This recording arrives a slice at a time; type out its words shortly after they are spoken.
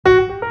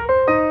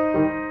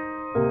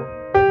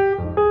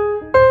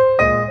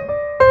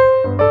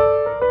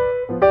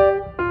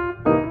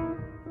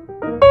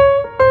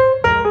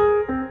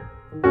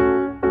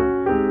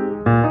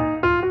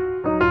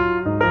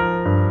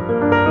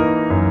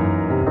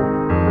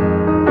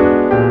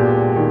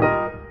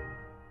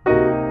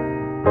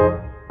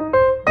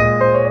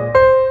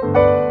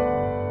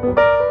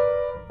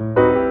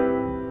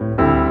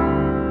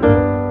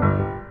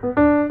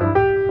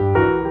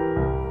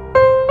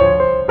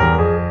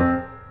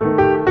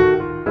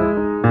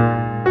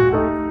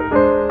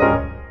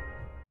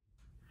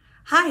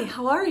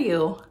how are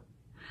you?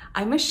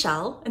 I'm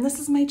Michelle, and this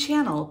is my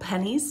channel,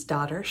 Penny's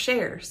Daughter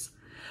Shares,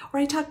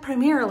 where I talk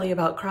primarily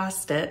about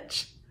cross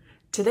stitch.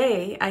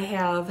 Today, I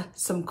have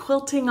some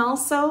quilting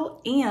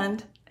also,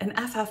 and an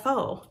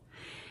FFO.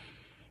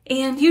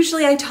 And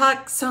usually I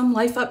talk some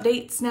life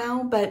updates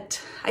now,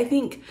 but I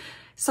think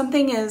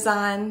something is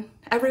on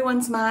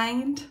everyone's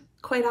mind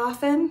quite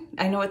often.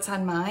 I know it's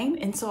on mine,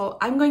 and so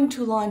I'm going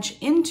to launch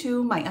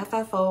into my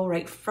FFO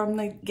right from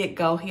the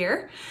get-go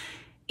here,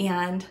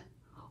 and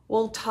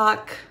we'll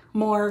talk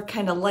more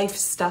kind of life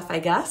stuff, I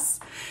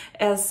guess,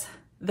 as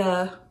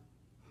the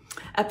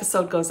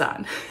episode goes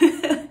on.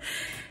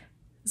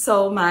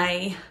 So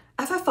my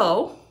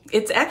FFO,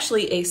 it's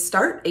actually a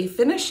start, a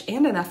finish,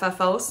 and an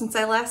FFO since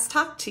I last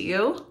talked to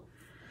you.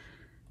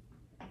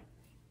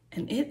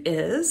 And it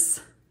is,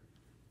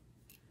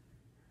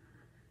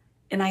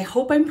 and I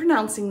hope I'm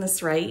pronouncing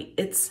this right,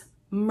 it's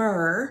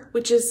Myr,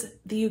 which is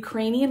the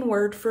Ukrainian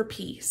word for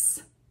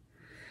peace.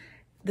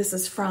 This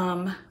is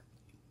from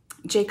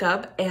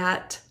Jacob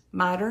at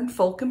Modern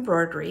Folk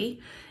Embroidery,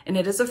 and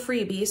it is a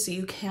freebie, so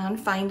you can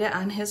find it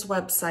on his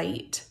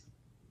website.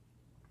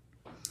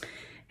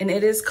 And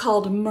it is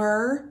called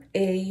Myr,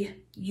 a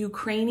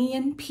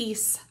Ukrainian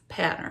peace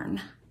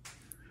pattern.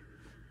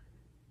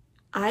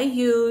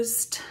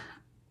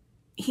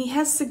 He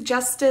has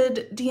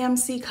suggested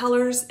DMC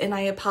colors, and I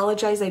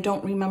apologize, I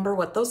don't remember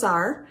what those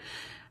are.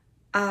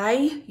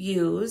 I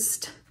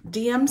used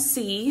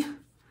DMC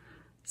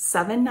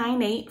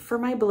 798 for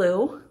my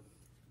blue,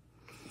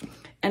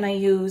 and I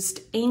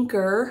used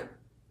Anchor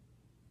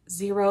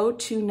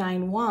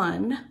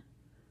 0291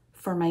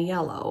 for my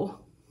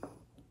yellow.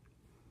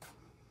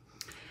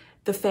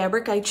 The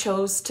fabric I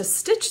chose to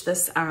stitch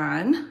this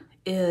on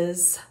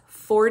is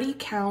 40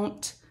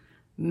 count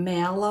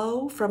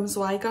Mallow from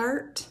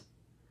Zweigart.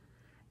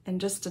 And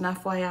just an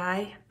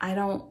FYI, I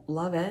don't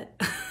love it.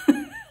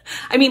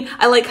 I mean,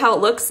 I like how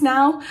it looks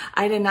now.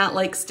 I did not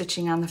like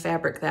stitching on the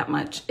fabric that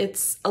much.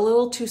 It's a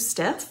little too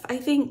stiff, I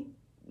think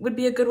would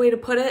be a good way to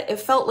put it. It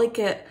felt like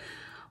it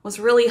was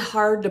really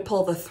hard to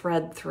pull the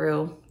thread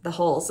through the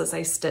holes as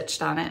I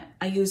stitched on it.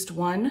 I used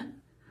one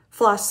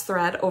floss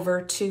thread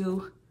over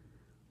 2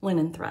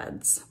 linen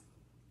threads.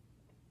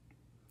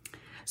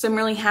 So I'm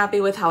really happy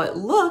with how it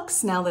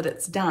looks now that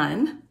it's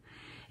done.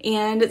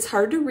 And it's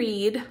hard to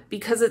read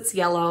because it's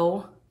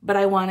yellow, but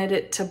I wanted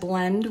it to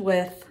blend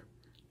with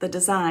the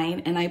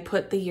design, and I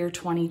put the year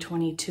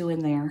 2022 in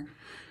there.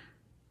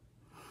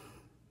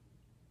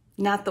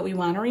 Not that we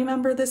want to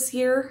remember this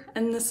year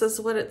and this is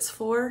what it's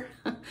for,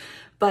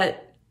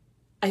 but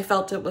I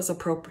felt it was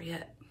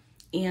appropriate.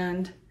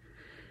 And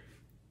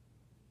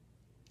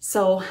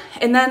so,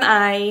 and then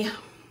I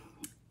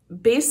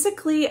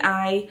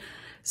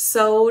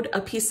sewed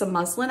a piece of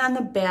muslin on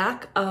the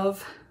back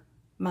of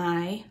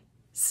my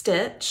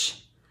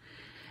stitch,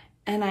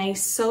 and I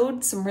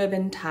sewed some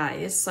ribbon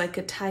ties so I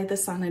could tie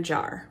this on a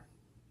jar.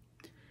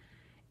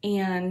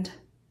 And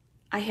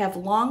I have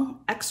long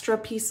extra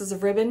pieces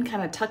of ribbon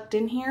kind of tucked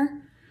in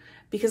here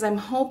because I'm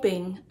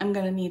hoping I'm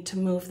going to need to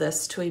move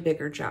this to a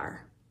bigger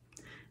jar.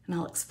 And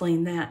I'll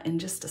explain that in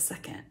just a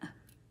second.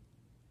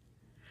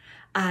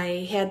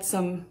 I had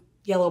some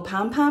yellow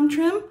pom-pom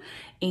trim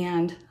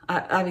and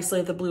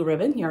obviously the blue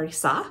ribbon you already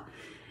saw,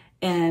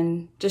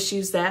 and just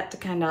use that to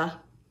kind of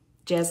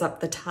jazz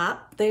up the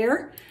top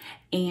there.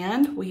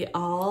 And we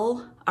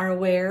all are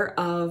aware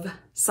of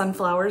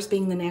sunflowers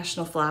being the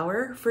national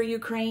flower for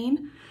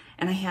Ukraine.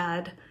 And I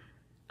had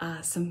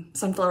some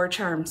sunflower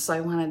charms, so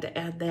I wanted to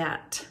add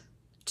that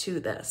to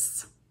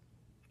this.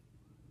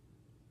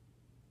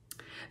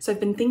 So I've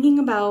been thinking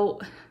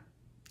about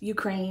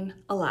Ukraine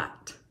a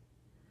lot.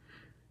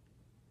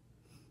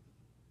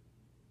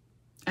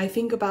 I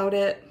think about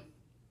it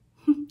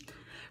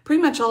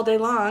pretty much all day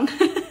long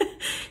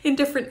in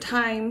different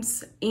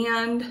times,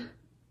 and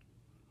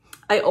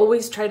I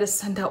always try to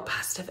send out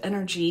positive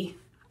energy.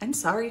 I'm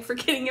sorry for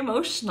getting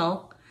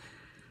emotional.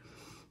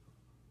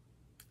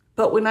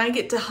 But when I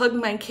get to hug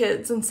my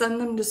kids and send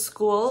them to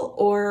school,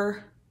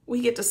 or we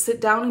get to sit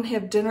down and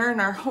have dinner in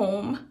our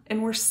home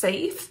and we're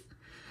safe,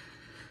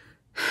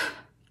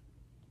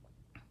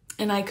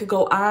 and I could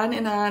go on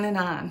and on and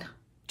on,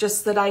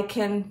 just that I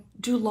can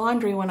do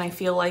laundry when I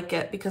feel like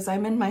it because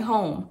I'm in my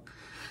home,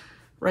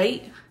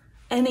 right?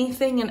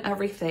 Anything and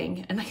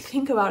everything. And I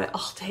think about it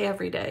all day,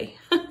 every day.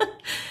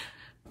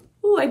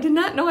 Ooh, I did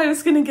not know I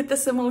was gonna get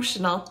this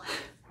emotional.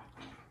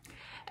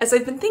 As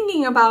I've been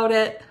thinking about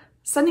it,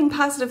 sending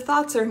positive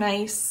thoughts are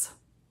nice,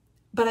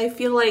 but I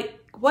feel like,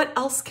 what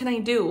else can I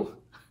do?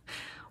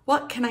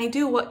 What can I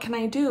do? What can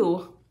I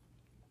do?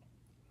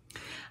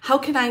 How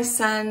can I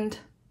send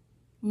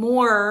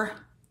more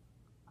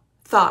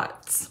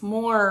thoughts,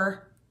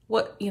 more,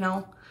 what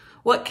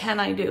can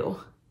I do?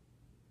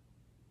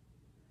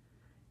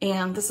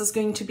 And this is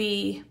going to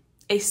be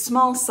a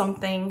small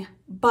something,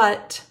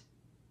 but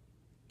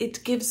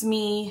it gives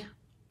me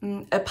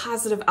a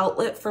positive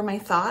outlet for my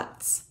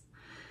thoughts,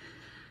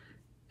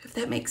 if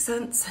that makes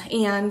sense.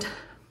 And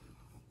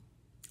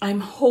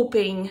I'm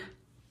hoping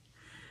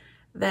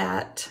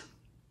that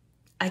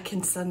I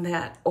can send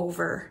that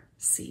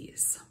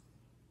overseas.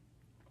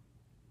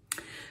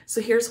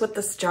 So here's what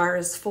this jar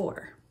is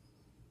for.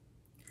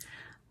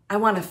 I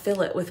want to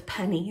fill it with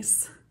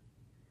pennies.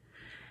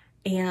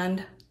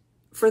 And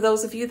for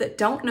those of you that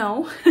don't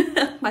know,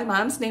 my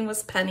mom's name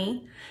was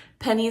Penny.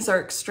 Pennies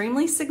are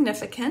extremely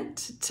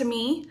significant to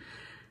me.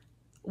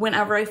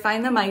 Whenever I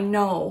find them, I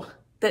know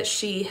that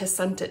she has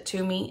sent it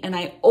to me, and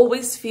I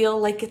always feel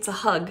like it's a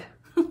hug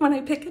when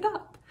I pick it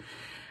up.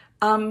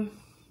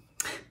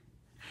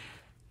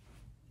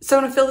 So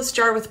I'm gonna fill this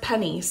jar with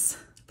pennies,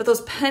 but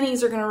those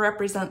pennies are gonna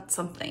represent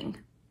something.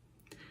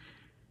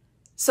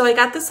 So I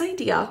got this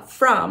idea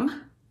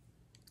from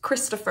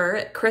Christopher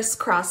at Chris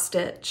Cross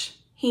Stitch.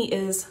 He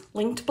is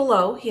linked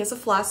below. He has a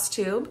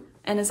Flosstube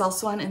and is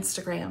also on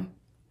Instagram.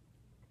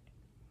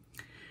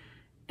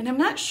 And I'm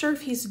not sure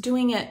if he's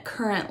doing it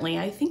currently.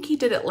 I think he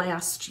did it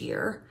last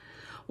year,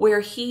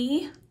 where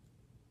he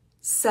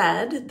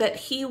said that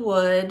he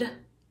would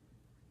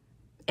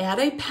add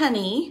a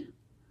penny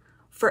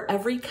for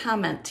every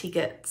comment he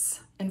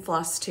gets in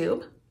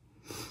Flosstube.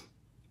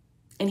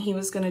 And he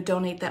was going to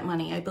donate that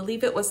money. I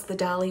believe it was the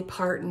Dolly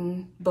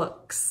Parton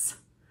books.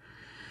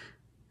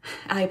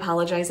 I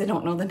apologize, I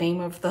don't know the name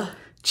of the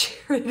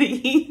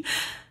charity.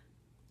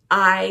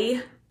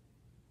 I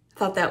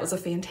thought that was a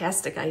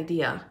fantastic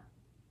idea.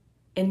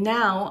 And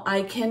now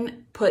I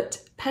can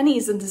put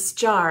pennies in this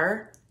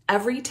jar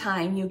every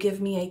time you give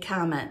me a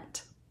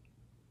comment.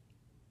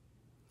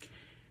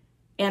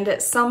 And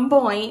at some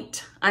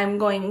point, I'm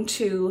going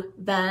to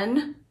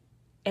then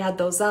add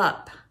those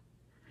up.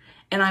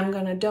 And I'm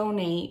going to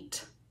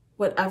donate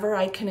whatever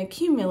I can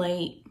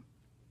accumulate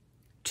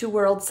to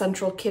World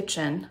Central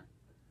Kitchen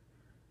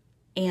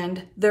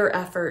and their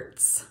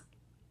efforts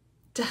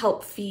to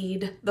help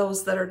feed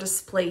those that are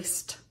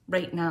displaced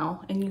right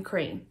now in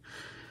Ukraine.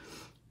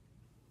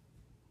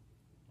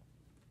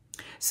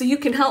 So you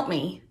can help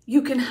me.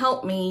 You can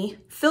help me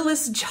fill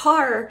this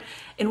jar,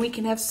 and we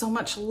can have so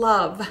much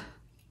love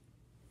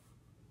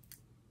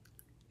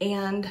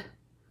and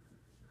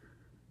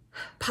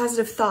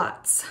positive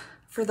thoughts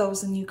for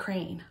those in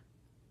Ukraine.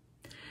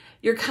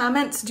 Your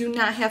comments do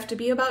not have to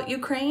be about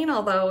Ukraine,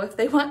 although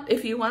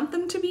if you want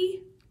them to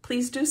be,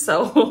 please do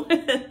so.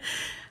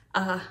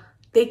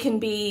 They can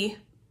be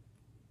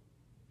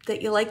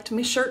that you liked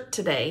my shirt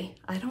today.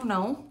 I don't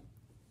know.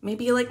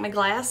 Maybe you like my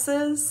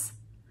glasses.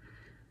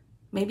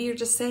 Maybe you're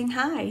just saying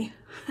hi.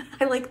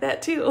 I like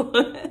that too.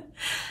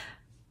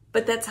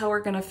 But that's how we're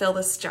gonna fill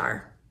this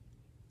jar.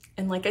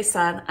 And like I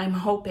said, I'm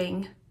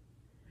hoping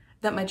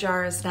that my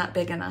jar is not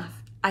big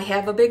enough. I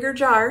have a bigger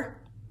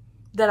jar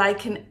that I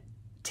can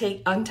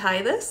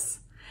untie this,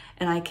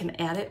 and I can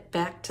add it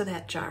back to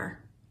that jar.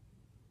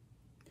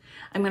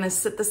 I'm gonna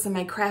sit this in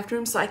my craft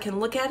room so I can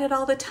look at it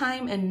all the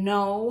time and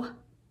know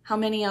how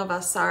many of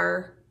us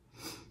are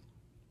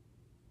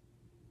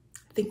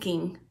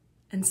thinking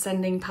and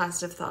sending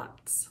positive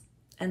thoughts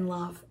and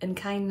love and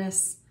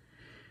kindness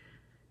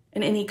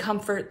and any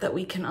comfort that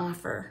we can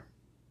offer.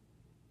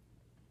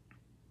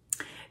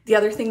 The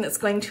other thing that's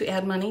going to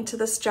add money to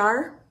this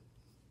jar,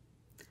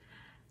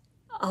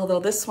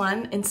 although this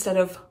one, instead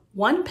of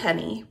 1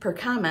 penny per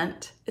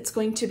comment, it's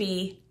going to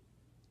be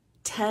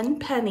 10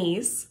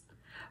 pennies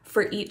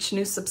for each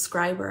new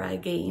subscriber I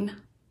gain.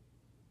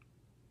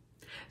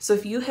 So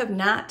if you have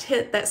not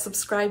hit that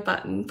subscribe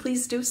button,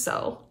 please do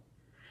so,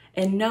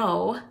 and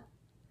know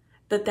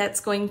that that's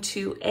going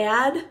to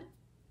add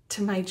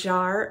to my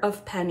jar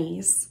of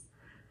pennies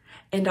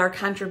and our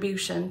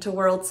contribution to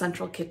World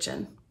Central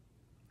Kitchen.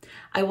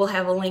 I will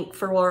have a link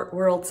for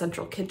World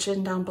Central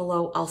Kitchen down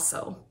below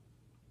also.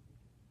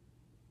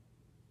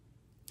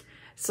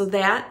 So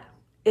that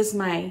is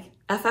my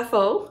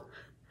FFO,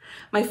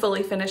 my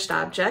fully finished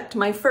object,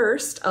 my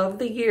first of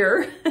the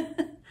year,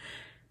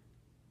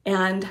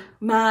 and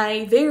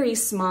my very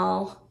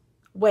small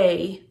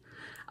way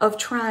of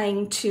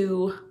trying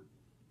to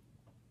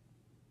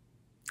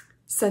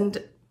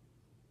send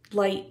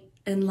light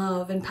and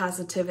love and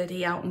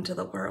positivity out into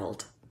the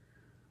world.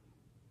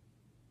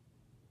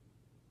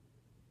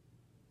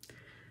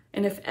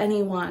 And if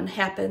anyone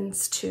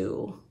happens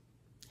to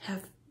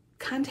have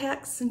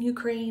contacts in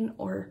Ukraine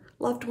or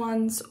loved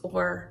ones,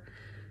 or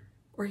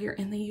you're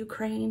in the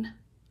Ukraine,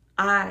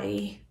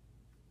 I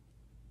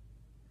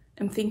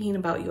am thinking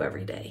about you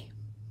every day.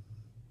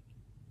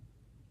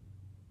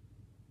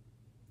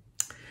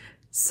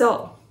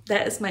 So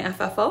that is my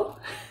FFO.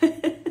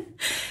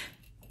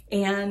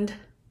 And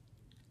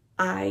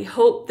I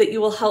hope that you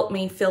will help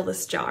me fill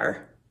this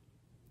jar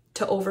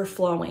to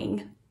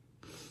overflowing.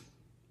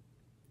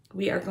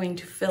 We are going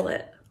to fill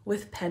it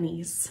with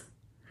pennies.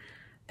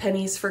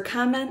 Pennies for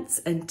comments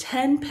and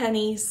 10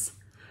 pennies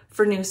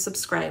for new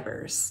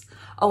subscribers.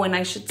 Oh, and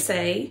I should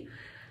say,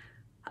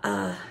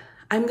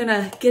 I'm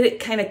gonna get it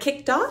kind of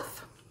kicked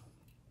off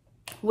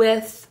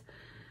with,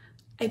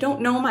 I don't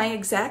know my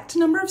exact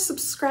number of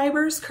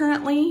subscribers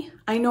currently.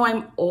 I know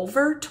I'm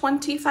over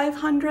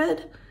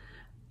 2,500.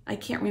 I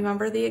can't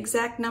remember the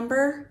exact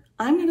number.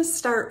 I'm gonna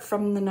start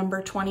from the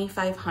number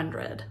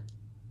 2,500.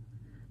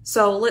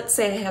 So let's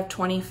say I have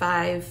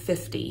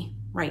 2,550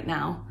 right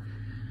now.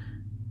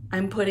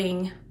 I'm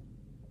putting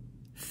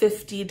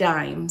 50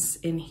 dimes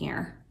in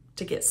here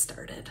to get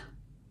started.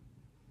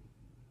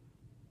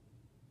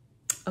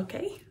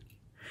 Okay,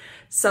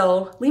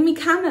 so leave me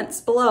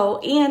comments below,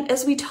 and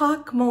as we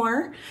talk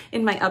more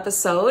in my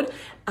episode,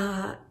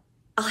 I'll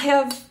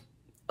have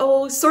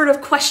sort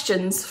of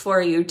questions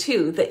for you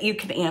too that you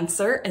can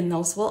answer, and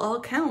those will all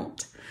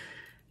count.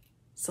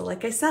 So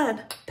like I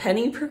said,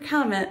 penny per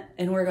comment,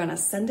 and we're gonna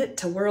send it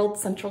to World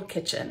Central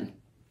Kitchen.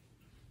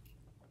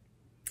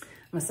 I'm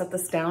gonna set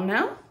this down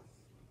now.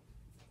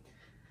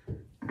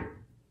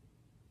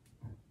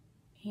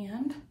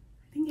 And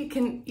I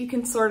think you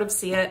can sort of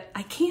see it.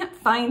 I can't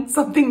find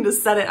something to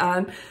set it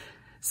on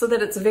so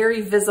that it's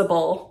very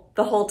visible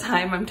the whole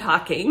time I'm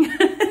talking.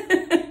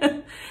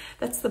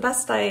 That's the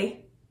best I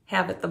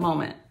have at the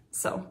moment.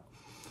 So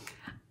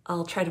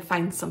I'll try to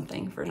find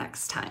something for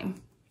next time.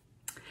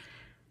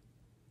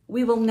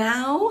 We will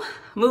now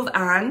move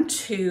on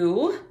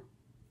to,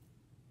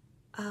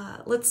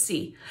 let's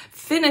see,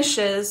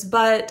 finishes,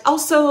 but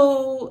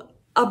also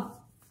a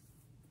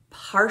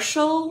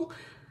partial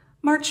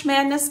March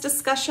Madness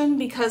discussion,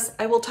 because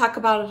I will talk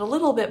about it a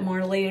little bit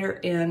more later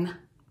in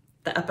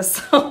the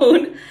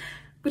episode,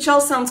 which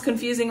all sounds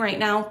confusing right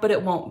now, but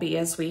it won't be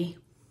as we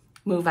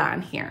move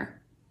on here.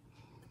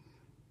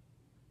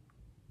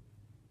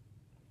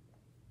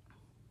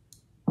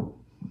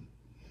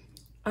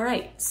 All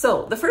right,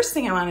 so the first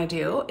thing I want to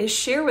do is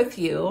share with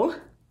you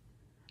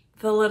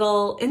the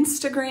little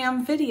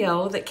Instagram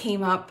video that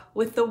came up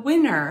with the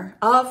winner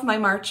of my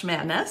March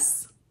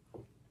Madness.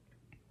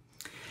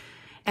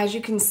 As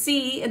you can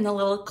see in the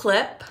little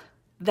clip,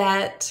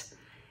 that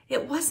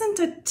it wasn't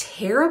a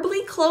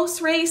terribly close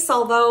race,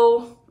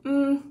 although,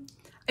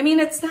 I mean,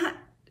 it's not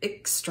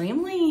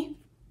extremely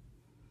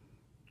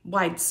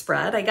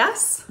widespread, I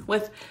guess,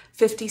 with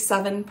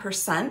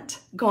 57%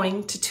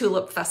 going to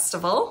Tulip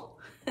Festival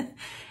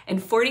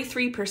and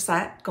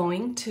 43%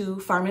 going to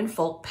Farm and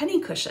Folk penny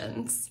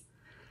cushions.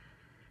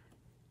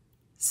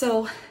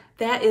 So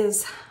that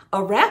is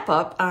a wrap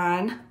up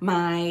on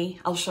my,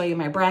 I'll show you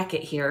my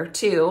bracket here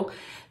too.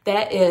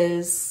 That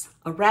is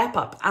a wrap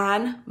up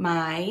on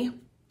my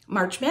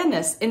March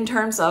Madness in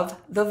terms of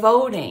the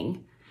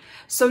voting.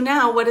 So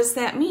now what does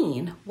that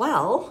mean?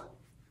 Well,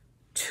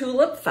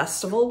 Tulip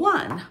Festival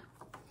won.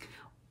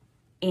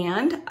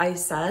 And I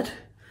said,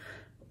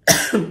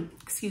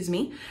 excuse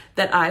me,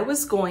 that I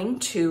was going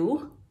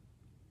to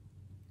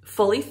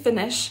fully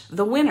finish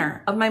the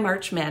winner of my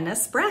March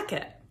Madness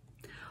bracket.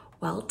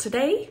 Well,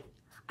 today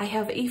I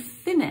have a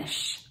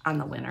finish on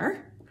the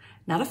winner,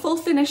 not a full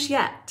finish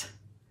yet,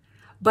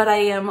 but I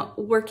am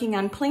working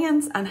on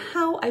plans on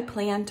how I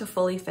plan to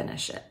fully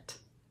finish it.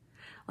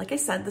 Like I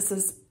said, this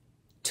is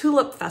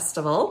Tulip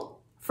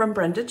Festival from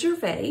Brenda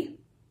Gervais.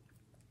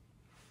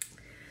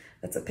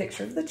 That's a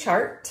picture of the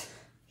chart.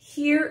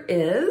 Here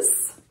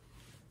is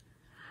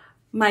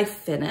my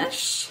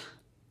finish.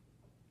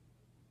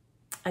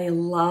 I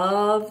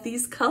love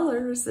these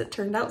colors. It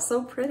turned out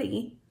so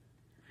pretty.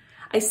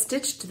 I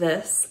stitched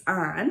this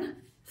on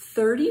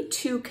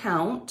 32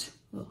 count.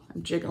 Oh,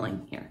 I'm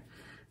jiggling here.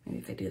 Maybe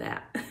if I do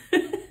that.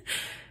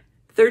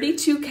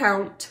 32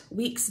 count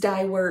Weeks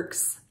Dye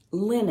Works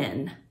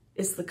linen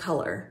is the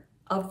color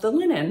of the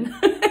linen.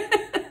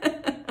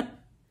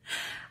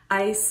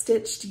 I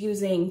stitched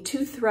using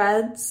 2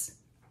 threads,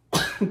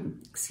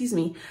 excuse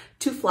me,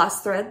 2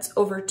 floss threads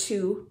over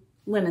 2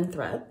 linen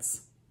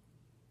threads.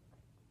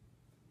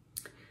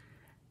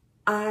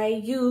 I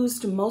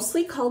used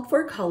mostly called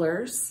for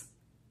colors.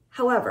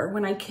 However,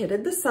 when I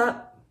kitted this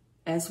up,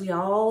 as we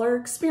all are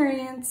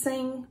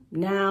experiencing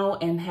now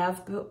and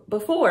have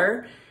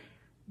before,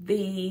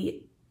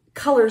 the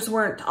colors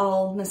weren't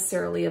all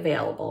necessarily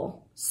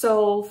available.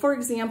 So for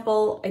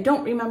example, I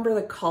don't remember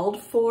the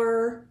called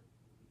for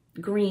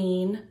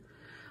green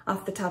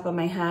off the top of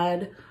my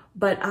head,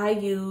 but I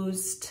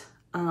used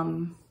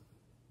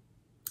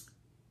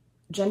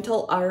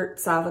Gentle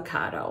Arts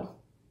Avocado.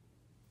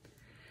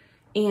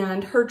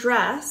 And her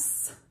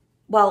dress,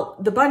 well,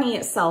 the bunny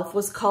itself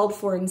was called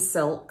for in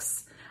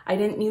silks. I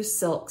didn't use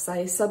silks.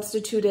 I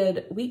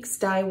substituted Weeks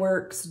Dye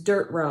Works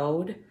Dirt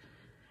Road,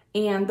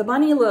 and the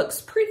bunny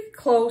looks pretty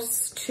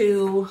close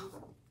to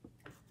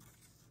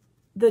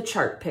the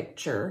chart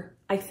picture,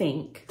 I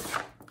think.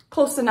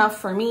 Close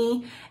enough for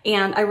me,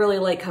 and I really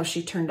like how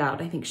she turned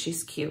out. I think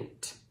she's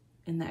cute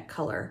in that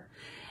color.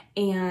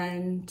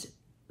 And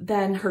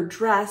then her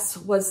dress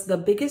was the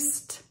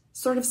biggest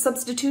sort of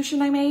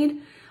substitution I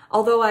made.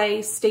 Although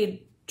I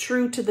stayed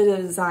true to the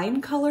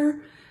design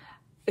color,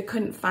 I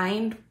couldn't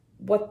find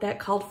what that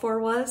called for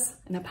was,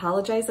 and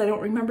apologize, I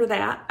don't remember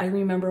that. I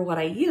remember what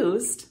I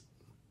used,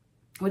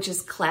 which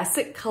is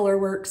Classic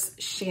Colorworks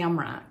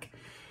Shamrock.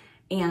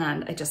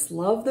 And I just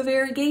love the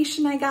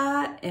variegation I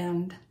got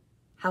and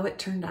how it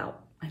turned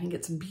out. I think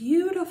it's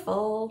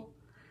beautiful.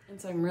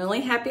 And so I'm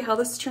really happy how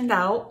this turned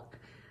out.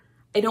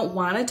 I don't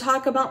want to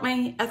talk about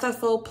my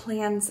FFO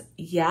plans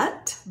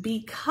yet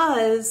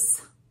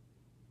because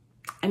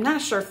I'm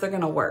not sure if they're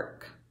going to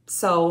work.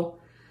 So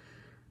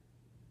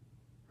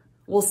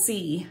we'll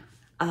see.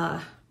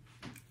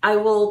 I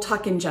will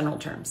talk in general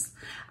terms.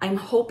 I'm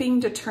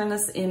hoping to turn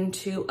this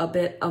into a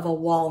bit of a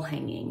wall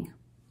hanging.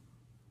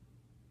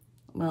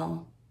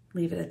 Well,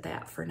 leave it at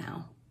that for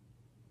now.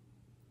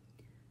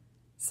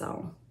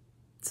 So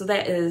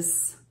that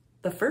is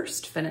the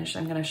first finish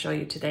I'm going to show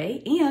you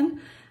today, and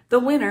the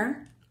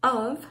winner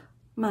of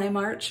my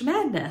March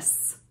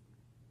Madness.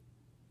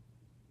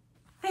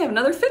 I have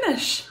another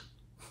finish.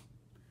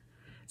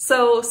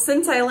 So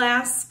since I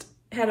last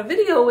had a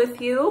video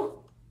with you,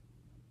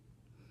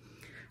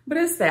 what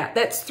is that?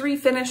 That's 3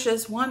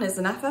 finishes. 1 is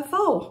an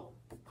FFO.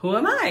 Who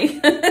am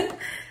I?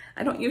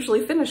 I don't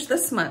usually finish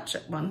this much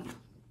at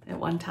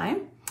one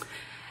time.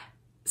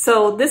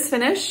 So this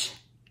finish,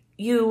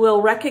 you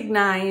will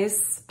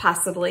recognize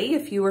possibly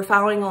if you were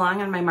following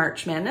along on my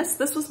March Madness.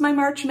 This was my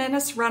March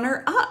Madness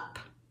runner-up.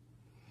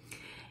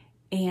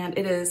 And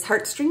it is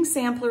Heartstring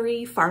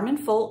Samplery Farm and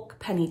Folk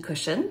Penny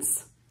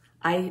Cushions.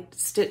 I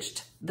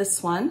stitched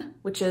this one,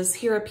 which is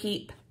Here a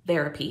Peep,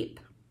 There a Peep.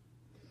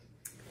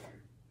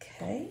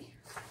 Okay.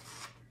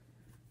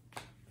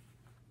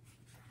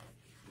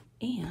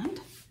 And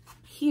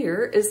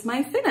here is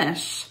my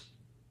finish.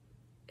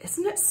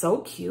 Isn't it so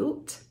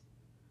cute?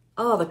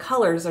 Oh, the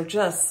colors are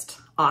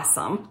just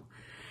awesome.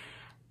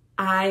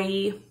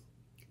 I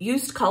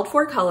used called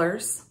for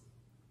colors.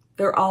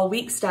 They're all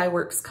Weeks Dye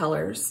Works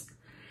colors,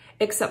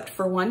 except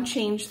for one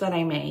change that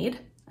I made.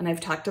 And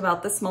I've talked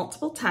about this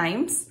multiple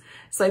times.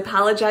 So I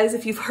apologize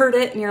if you've heard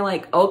it and you're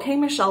like, okay,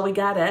 Michelle, we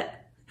got it.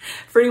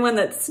 For anyone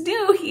that's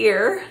new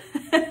here,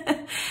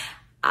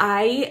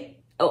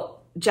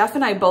 Jeff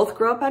and I both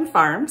grew up on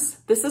farms.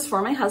 This is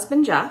for my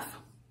husband, Jeff,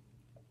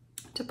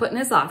 to put in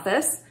his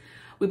office.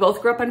 We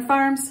both grew up on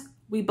farms.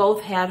 We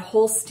both had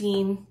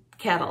Holstein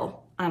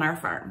cattle on our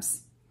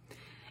farms.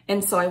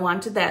 And so I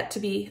wanted that to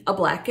be a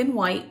black and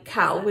white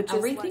cow, which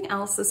everything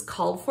else is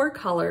called for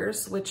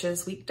colors, which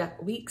is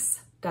Weeks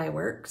Dye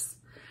Works.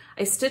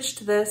 I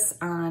stitched this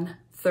on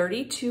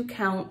 32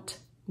 count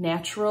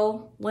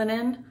natural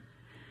linen.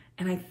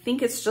 And I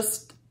think it's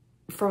just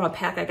from a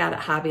pack I got at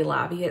Hobby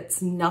Lobby.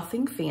 It's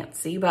nothing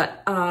fancy,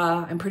 but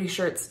I'm pretty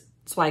sure it's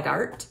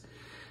Swigart.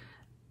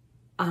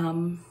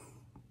 And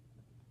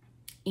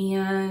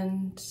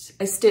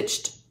I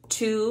stitched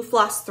 2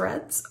 floss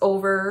threads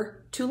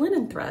over 2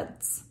 linen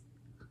threads.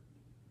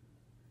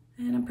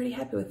 And I'm pretty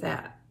happy with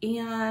that.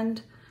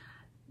 And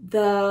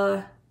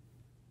the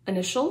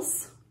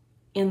initials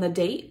and the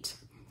date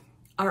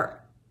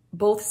are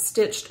both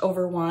stitched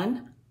over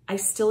 1. I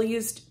still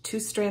used 2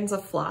 strands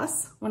of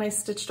floss when I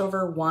stitched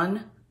over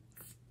 1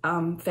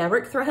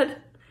 fabric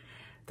thread.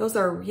 Those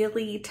are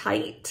really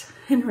tight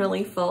and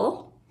really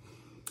full.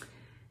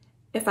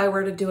 If I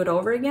were to do it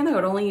over again, I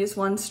would only use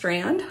 1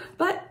 strand,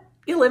 but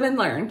you live and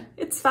learn.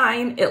 It's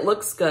fine. It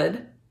looks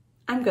good.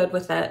 I'm good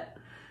with it.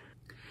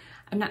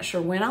 I'm not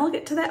sure when I'll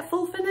get to that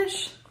full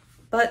finish,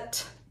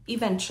 but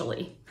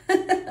eventually.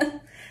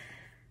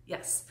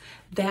 Yes,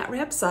 that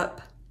wraps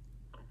up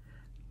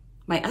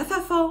my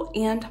FFO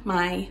and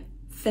my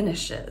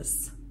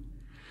finishes.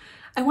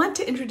 I want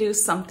to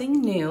introduce something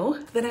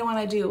new that I want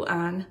to do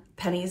on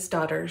Penny's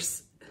Daughter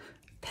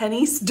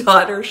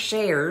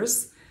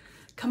Shares.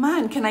 Come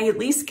on, can I at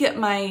least get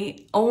my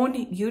own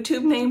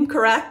YouTube name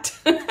correct?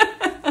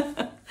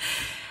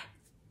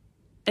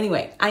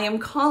 Anyway, I am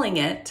calling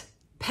it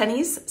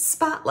Penny's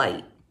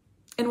Spotlight.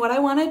 And what I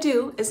want to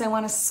do is I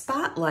want to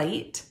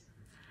spotlight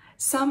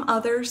some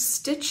other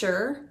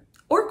stitcher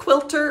or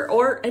quilter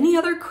or any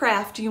other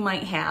craft you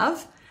might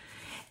have.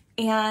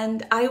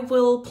 And I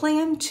will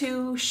plan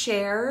to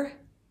share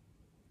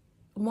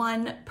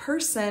 1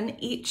 person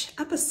each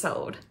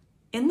episode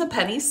in the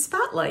Penny's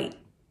Spotlight.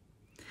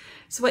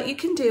 So what you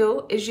can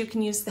do is you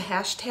can use the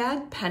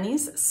hashtag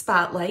Penny's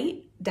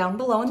Spotlight down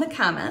below in the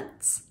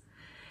comments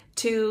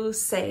to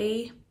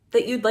say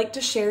that you'd like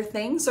to share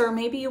things, or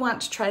maybe you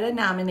want to try to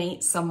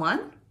nominate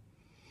someone.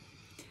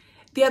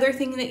 The other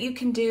thing that you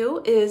can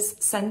do is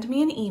send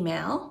me an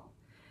email,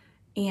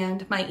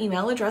 and my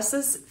email address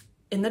is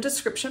in the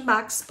description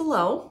box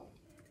below.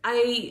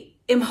 I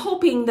am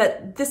hoping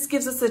that this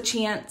gives us a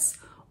chance,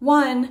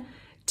 1,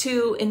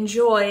 to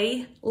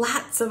enjoy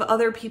lots of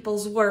other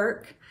people's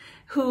work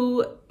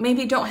who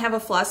maybe don't have a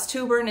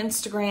Flosstube or an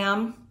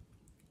Instagram,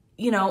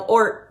 you know,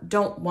 or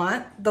don't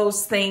want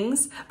those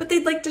things, but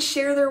they'd like to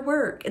share their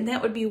work, and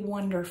that would be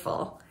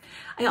wonderful.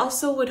 I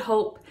also would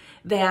hope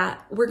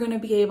that we're going to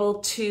be able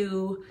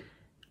to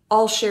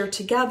all share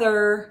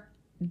together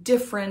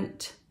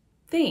different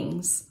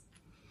things.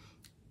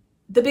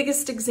 The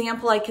biggest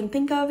example I can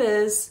think of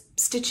is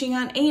stitching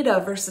on Aida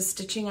versus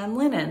stitching on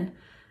linen.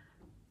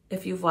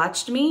 If you've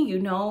watched me, you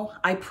know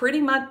I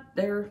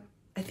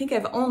think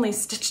I've only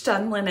stitched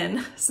on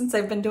linen since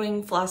I've been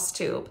doing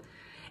Flosstube.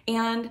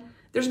 And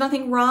there's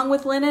nothing wrong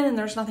with linen and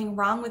there's nothing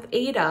wrong with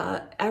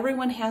Aida.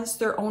 Everyone has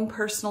their own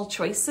personal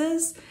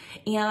choices.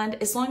 And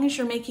as long as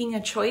you're making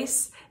a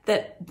choice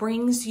that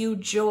brings you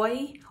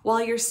joy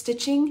while you're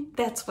stitching,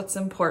 that's what's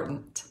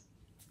important.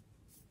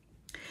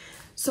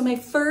 So my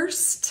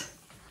first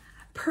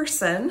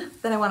person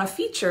that I want to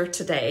feature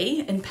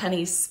today in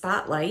Penny's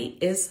Spotlight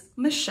is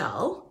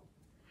Michelle.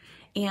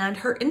 And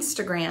her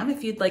Instagram,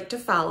 if you'd like to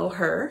follow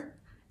her,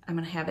 I'm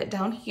going to have it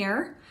down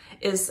here,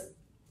 is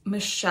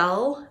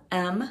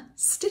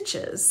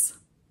michellemstitches.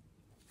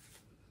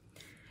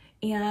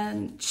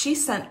 And she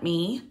sent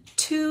me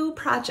 2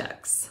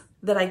 projects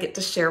that I get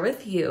to share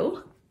with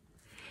you.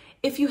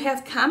 If you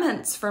have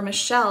comments for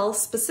Michelle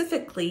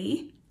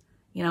specifically,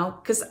 you know,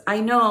 because I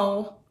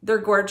know they're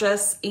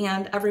gorgeous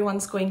and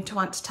everyone's going to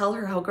want to tell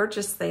her how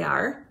gorgeous they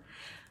are.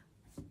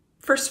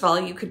 First of all,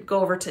 you could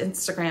go over to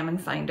Instagram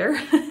and find her,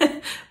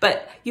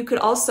 but you could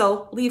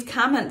also leave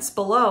comments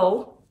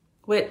below,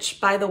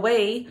 which, by the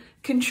way,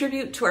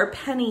 contribute to our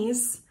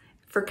pennies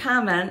for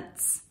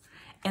comments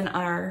and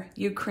our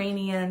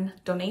Ukrainian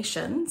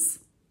donations.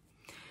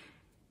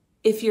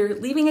 If you're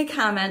leaving a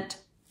comment,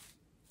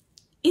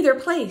 either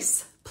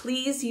place,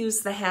 please use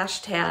the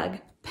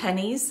hashtag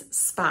Penny's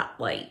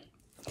Spotlight.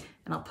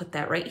 And I'll put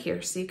that right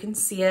here so you can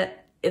see it.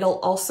 It'll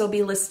also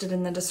be listed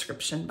in the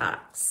description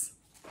box.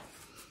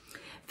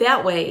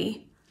 That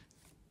way,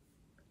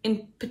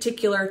 in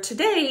particular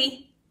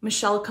today,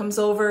 Michelle comes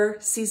over,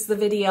 sees the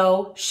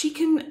video, she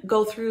can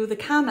go through the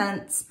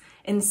comments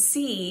and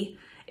see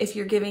if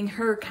you're giving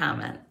her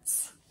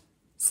comments.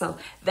 So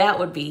that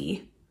would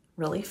be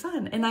really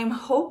fun. And I'm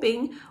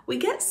hoping we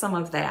get some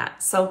of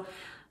that. So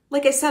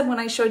like I said, when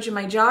I showed you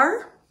my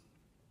jar,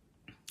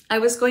 I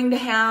was going to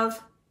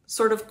have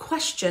sort of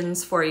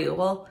questions for you.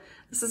 Well,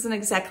 this isn't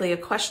exactly a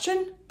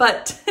question,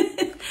 but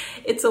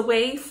it's a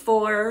way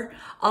for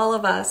all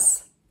of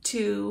us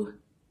to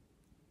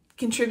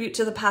contribute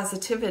to the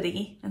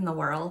positivity in the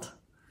world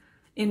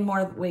in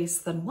more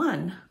ways than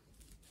one.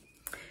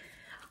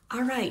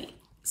 All right,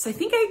 so I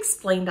think I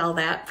explained all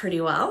that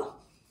pretty well.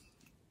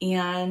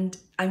 And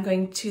I'm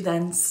going to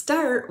then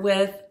start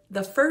with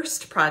the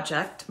first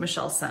project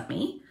Michelle sent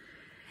me.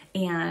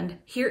 And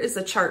here is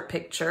a chart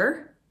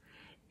picture.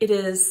 It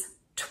is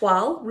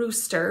Toile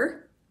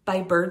Rooster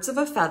by Birds of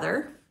a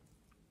Feather.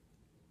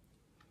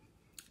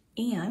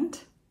 And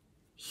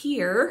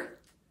here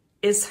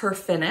is her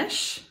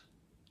finish.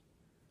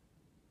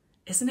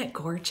 Isn't it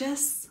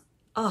gorgeous?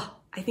 Oh,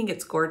 I think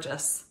it's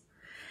gorgeous.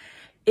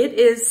 It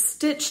is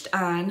stitched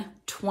on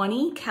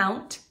 20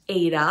 count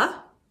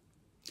Aida.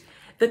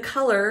 The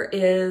color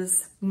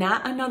is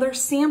Not Another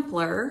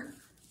Sampler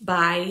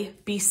by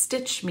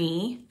Bestitch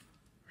Me.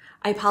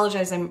 I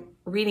apologize, I'm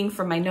reading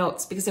from my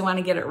notes because I want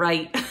to get it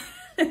right.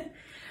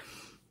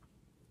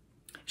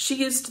 She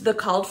used the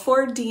called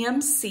for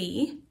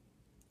DMC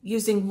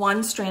using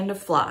 1 strand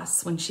of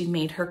floss when she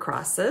made her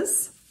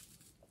crosses.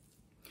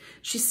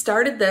 She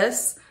started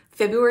this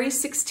February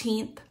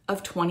 16th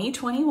of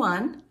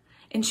 2021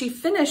 and she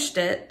finished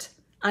it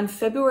on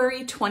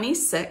February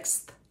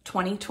 26th,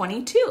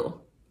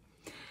 2022.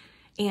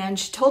 And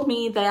she told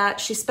me that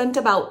she spent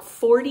about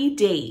 40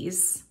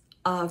 days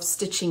of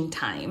stitching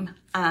time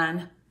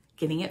on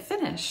getting it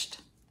finished.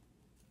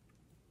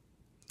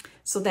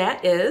 So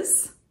that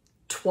is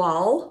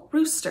Toile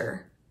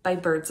Rooster by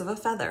Birds of a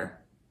Feather.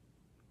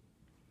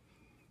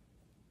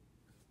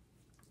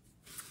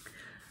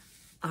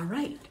 All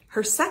right,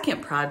 her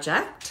second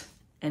project,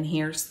 and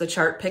here's the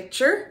chart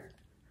picture,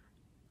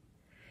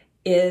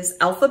 is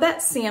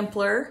Alphabet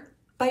Sampler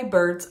by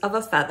Birds of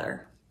a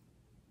Feather.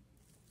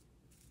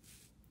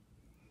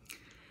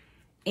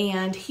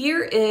 And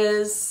here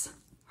is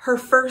her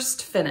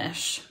first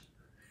finish.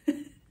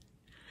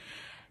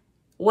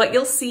 What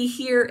you'll see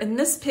here in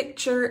this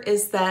picture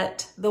is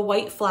that the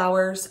white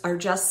flowers are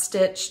just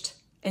stitched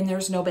and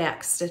there's no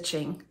back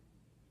stitching.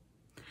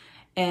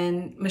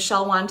 And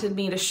Michelle wanted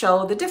me to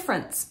show the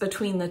difference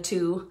between the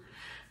 2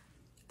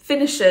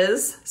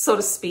 finishes, so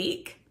to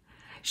speak.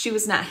 She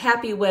was not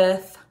happy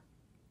with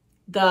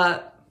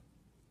the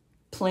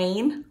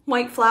plain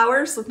white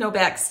flowers with no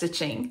back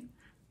stitching.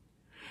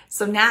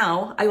 So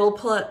now I will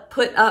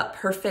put up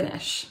her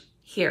finish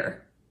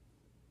here.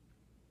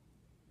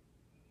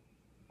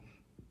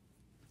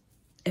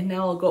 And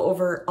now I'll go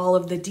over all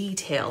of the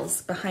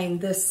details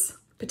behind this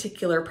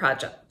particular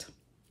project.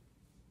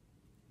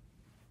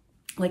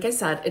 Like I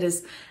said, it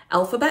is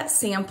Alphabet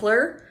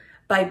Sampler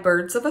by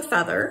Birds of a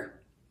Feather.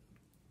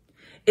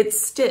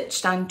 It's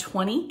stitched on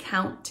 20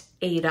 count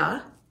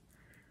Aida.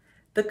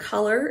 The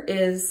color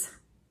is,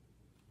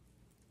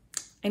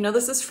 I know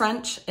this is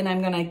French and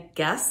I'm gonna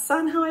guess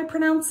on how I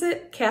pronounce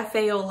it,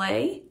 Café au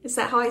lait. Is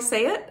that how I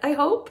say it, I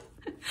hope?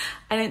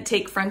 I didn't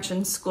take French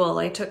in school,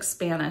 I took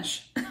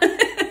Spanish.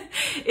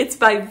 It's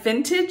by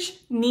Vintage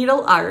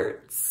Needle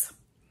Arts.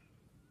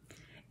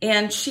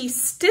 And she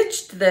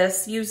stitched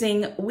this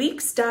using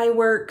Weeks Dye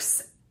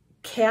Works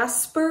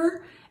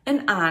Casper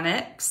and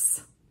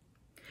Onyx.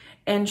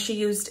 And she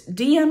used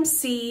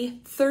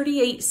DMC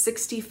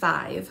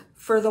 3865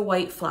 for the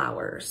white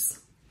flowers.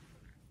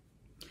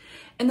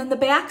 And then the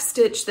back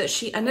stitch that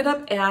she ended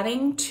up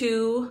adding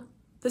to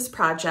this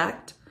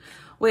project,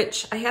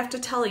 which I have to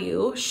tell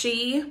you,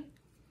 she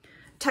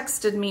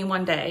texted me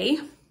one day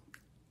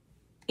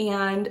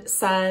and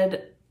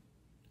said,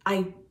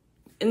 and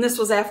this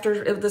was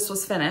after this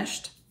was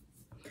finished,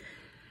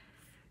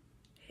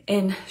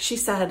 And she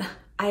said,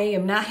 I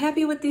am not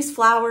happy with these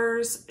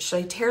flowers. Should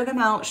I tear them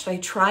out? Should I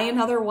try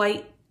another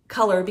white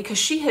color? Because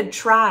she had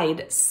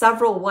tried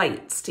several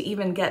whites to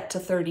even get to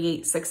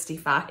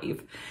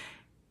 3865.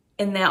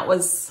 And that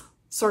was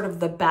sort of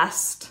the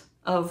best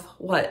of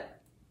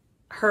what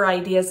her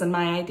ideas and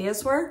my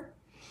ideas were.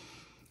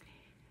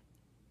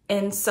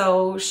 And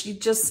so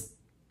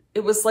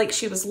it was like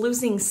she was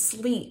losing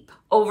sleep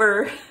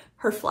over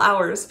her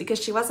flowers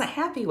because she wasn't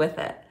happy with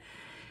it.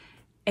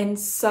 And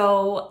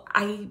so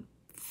I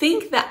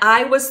think that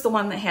I was the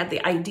one that had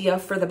the idea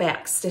for the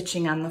back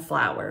stitching on the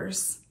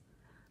flowers.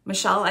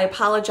 Michelle, I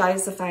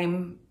apologize if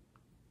I'm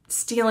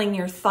stealing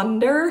your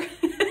thunder,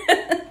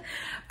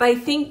 but I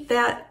think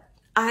that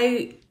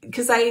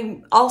because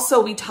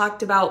we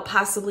talked about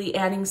possibly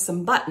adding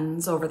some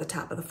buttons over the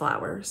top of the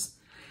flowers.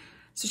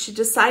 So she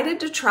decided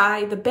to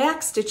try the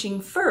back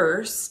stitching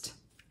first,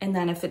 and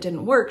then if it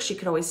didn't work, she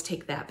could always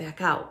take that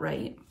back out,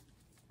 right?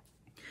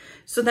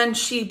 So then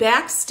she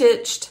back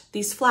stitched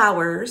these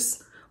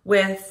flowers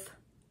with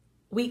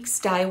Weeks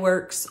Dye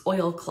Works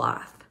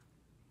oilcloth.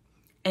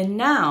 And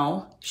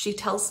now she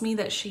tells me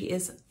that she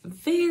is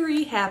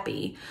very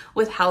happy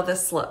with how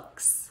this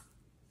looks.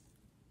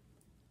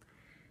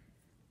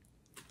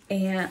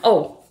 And,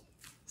 oh,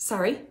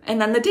 sorry.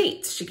 And then the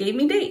dates, she gave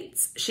me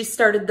dates. She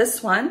started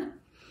this one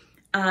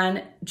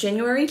on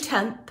January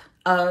 10th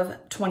of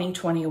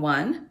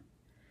 2021.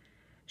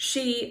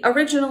 She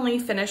originally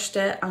finished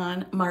it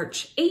on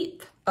March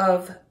 8th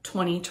of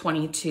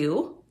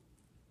 2022.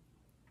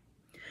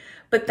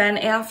 But then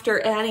after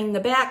adding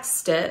the back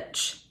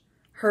stitch,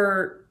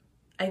 her,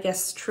 I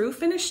guess, true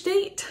finish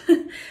date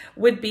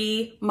would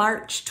be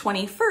March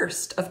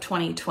 21st of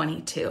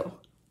 2022.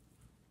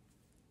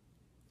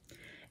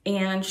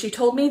 And she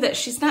told me that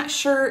she's not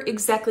sure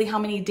exactly how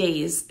many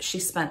days she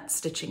spent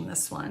stitching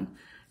this one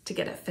to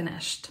get it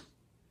finished.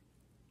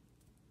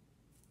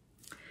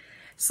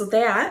 So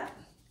that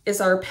is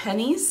our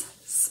pennies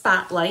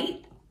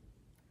spotlight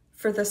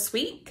for this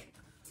week.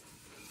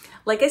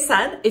 Like I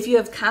said, if you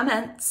have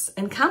comments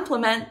and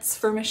compliments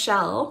for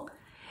Michelle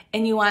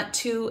and you want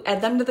to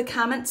add them to the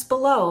comments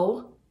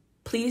below,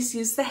 please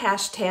use the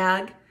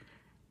hashtag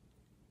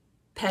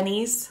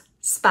pennies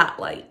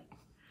spotlight.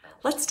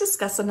 Let's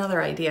discuss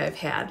another idea I've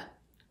had.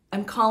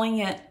 I'm calling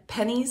it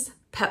Pennies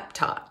Pep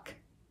Talk.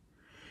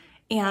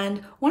 And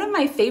one of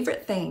my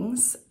favorite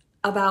things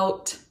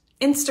about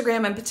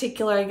Instagram in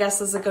particular, I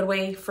guess is a good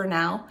way for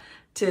now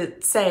to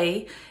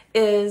say,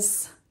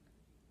 is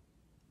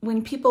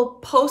when people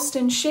post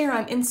and share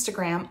on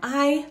Instagram,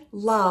 I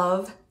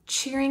love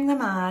cheering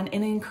them on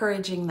and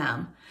encouraging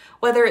them.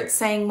 Whether it's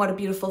saying what a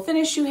beautiful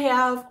finish you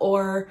have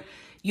or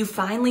you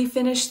finally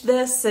finished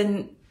this,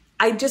 and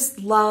I just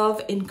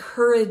love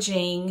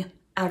encouraging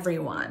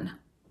everyone.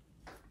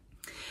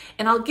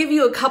 And I'll give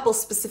you a couple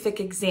specific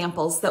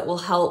examples that will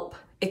help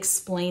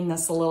explain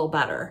this a little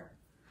better.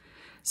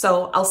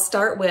 So I'll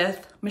start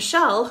with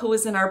Michelle, who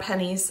was in our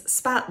Pennies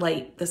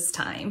Spotlight this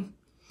time.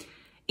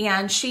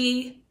 And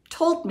she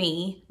told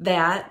me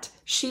that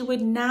she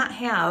would not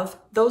have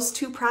those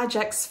two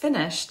projects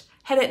finished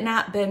had it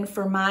not been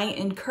for my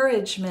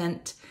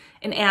encouragement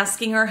in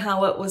asking her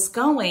how it was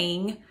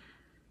going.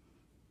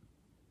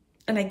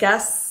 And I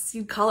guess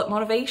you'd call it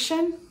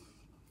motivation.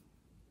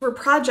 Were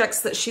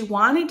projects that she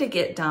wanted to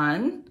get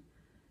done.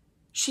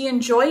 She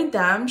enjoyed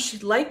them, she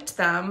liked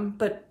them,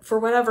 but for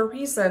whatever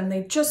reason,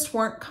 they just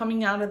weren't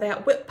coming out of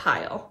that whip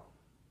pile.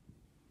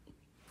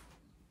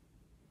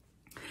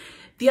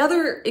 The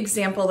other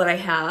example that I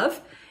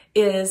have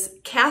is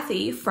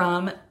Kathy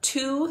from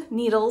Two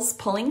Needles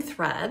Pulling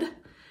Thread,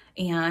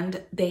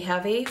 and they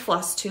have a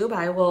Flosstube.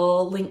 I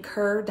will link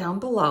her down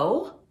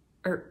below,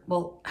 or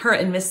well, her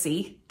and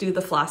Missy do the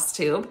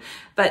Flosstube,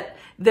 but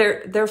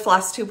their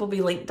Flosstube will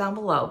be linked down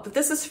below. But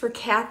this is for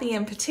Kathy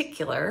in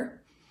particular,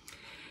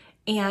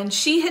 and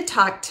she had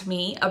talked to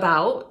me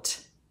about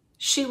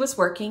she was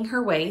working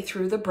her way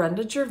through the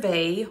Brenda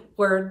Gervais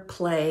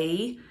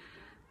wordplay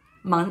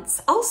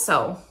months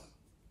also.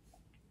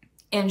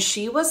 And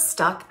she was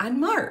stuck on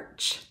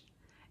March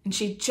and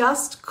she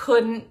just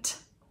couldn't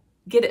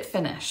get it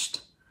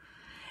finished.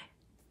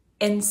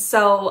 And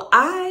so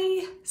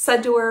I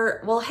said to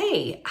her, well,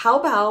 hey, how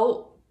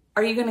about,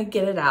 are you gonna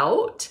get it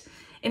out?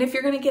 And if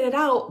you're gonna get it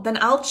out, then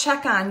I'll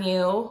check on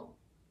you,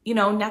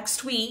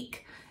 next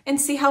week and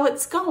see how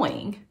it's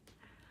going.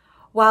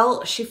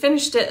 Well, she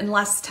finished it in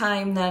less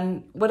time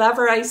than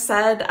whatever I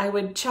said I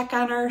would check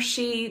on her.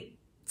 She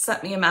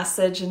sent me a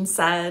message and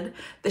said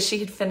that she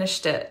had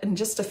finished it in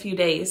just a few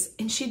days,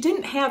 and she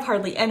didn't have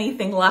hardly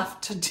anything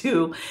left to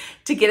do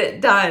to get it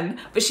done,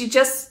 but she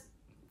just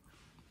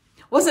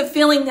wasn't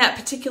feeling that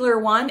particular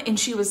one, and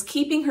she was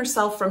keeping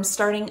herself from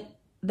starting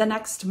the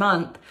next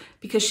month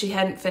because she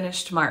hadn't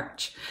finished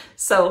March.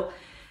 So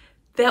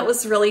that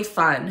was really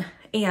fun.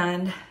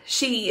 And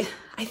she,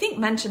 I think,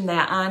 mentioned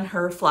that on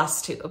her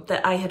Flosstube,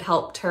 that I had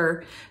helped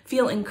her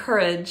feel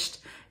encouraged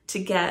to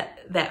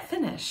get that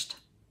finished.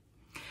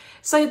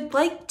 So I'd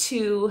like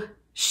to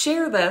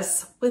share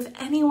this with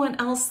anyone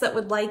else that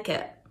would like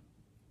it.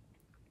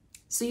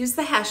 So use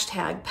the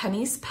hashtag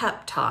Penny's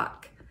Pep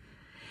Talk,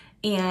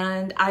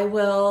 and I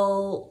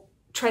will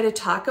try to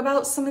talk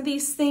about some of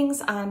these things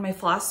on my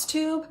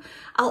Flosstube.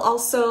 I'll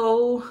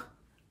also,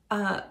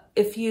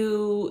 if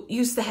you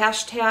use the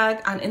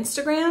hashtag on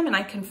Instagram and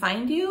I can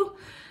find you,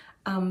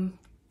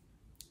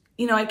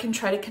 you know, I can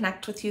try to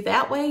connect with you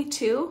that way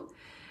too.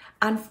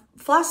 On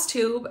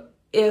Flosstube,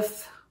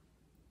 if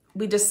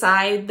we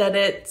decide that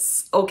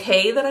it's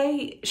okay that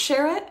I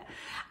share it,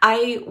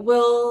 I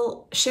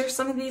will share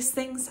some of these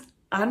things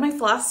on my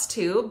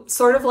Flosstube,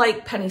 sort of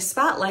like Penny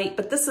Spotlight,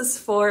 but this is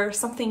for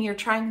something you're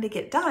trying to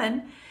get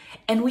done,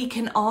 and we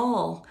can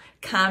all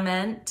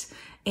comment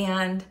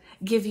and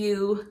give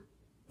you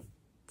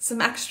some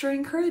extra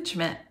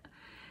encouragement.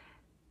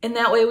 And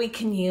that way we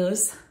can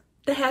use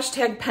the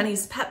hashtag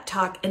Penny's Pep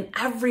Talk and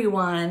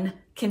everyone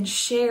can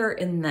share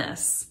in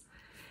this.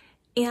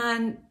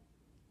 And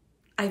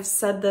I've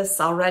said this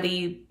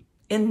already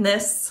in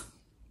this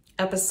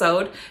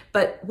episode,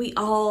 but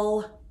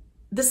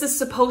this is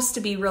supposed to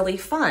be really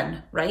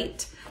fun,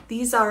 right?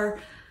 These are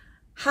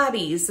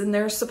hobbies and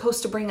they're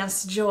supposed to bring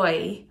us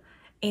joy.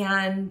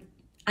 And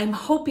I'm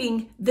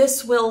hoping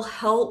this will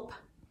help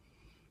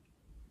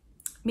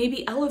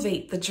maybe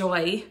elevate the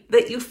joy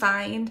that you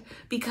find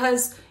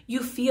because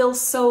you feel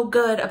so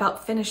good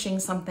about finishing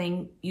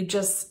something you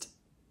just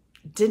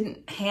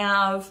didn't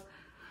have,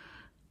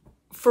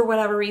 for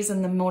whatever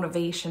reason, the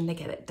motivation to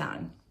get it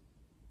done.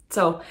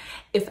 So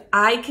if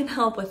I can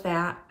help with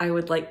that, I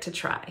would like to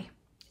try.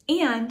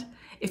 And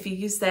if you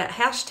use that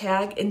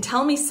hashtag and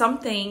tell me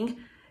something,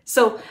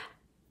 so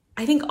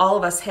I think all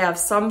of us have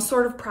some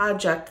sort of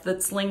project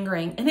that's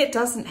lingering, and it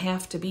doesn't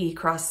have to be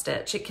cross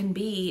stitch. It can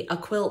be a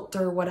quilt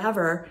or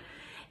whatever.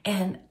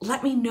 And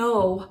let me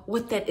know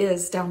what that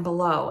is down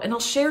below. And I'll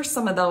share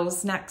some of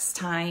those next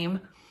time.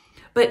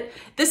 But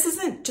this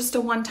isn't just a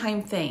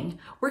one-time thing.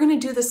 We're going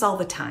to do this all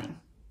the time.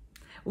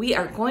 We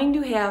are going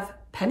to have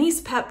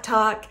Penny's Pep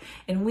Talk,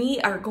 and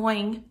we are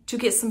going to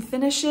get some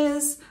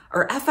finishes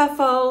or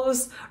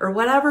FFOs or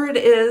whatever it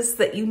is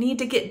that you need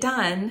to get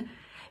done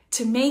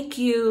to make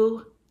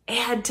you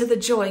add to the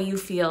joy you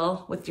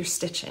feel with your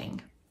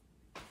stitching.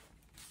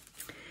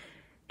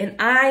 And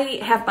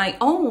I have my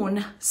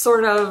own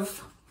sort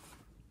of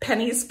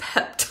Penny's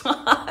Pep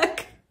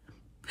Talk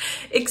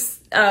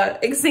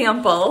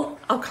example,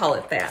 I'll call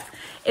it that.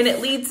 And it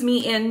leads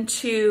me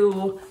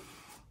into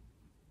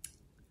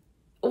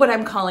what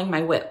I'm calling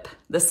my whip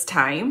this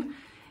time.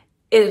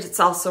 It's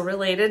also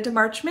related to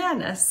March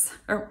Madness,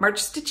 or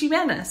March Stitchy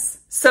Madness.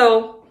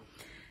 So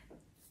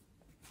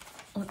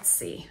let's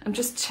see, I'm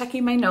just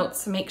checking my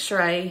notes to make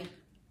sure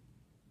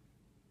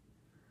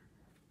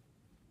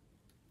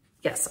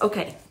yes,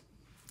 okay.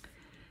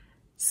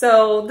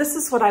 So this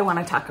is what I want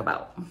to talk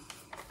about.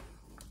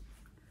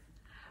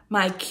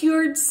 My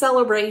Cured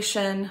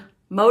Celebration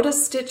Moda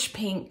Stitch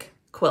Pink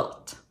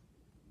quilt.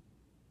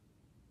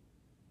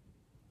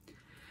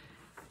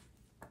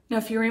 Now,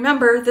 if you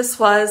remember, this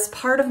was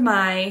part of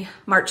my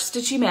March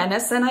Stitchy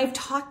Madness, and I've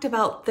talked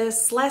about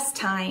this last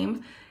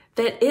time,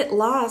 that it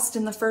lost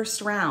in the first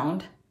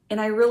round,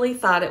 and I really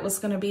thought it was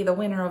going to be the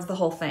winner of the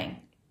whole thing.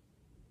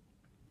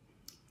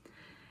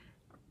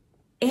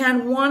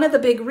 And one of the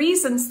big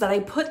reasons that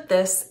I put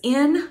this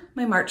in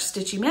my March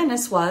Stitchy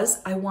Madness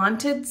was I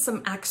wanted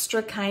some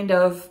extra kind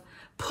of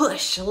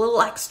push, a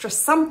little extra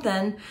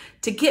something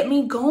to get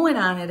me going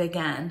on it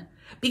again,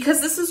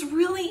 because this is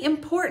really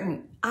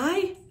important.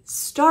 I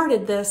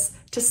started this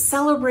to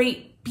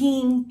celebrate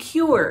being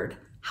cured.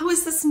 How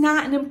is this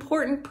not an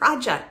important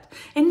project?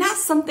 And not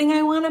something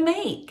I want to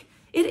make.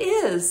 It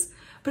is,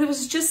 but it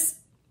was just,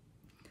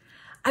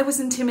 I was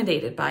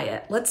intimidated by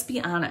it. Let's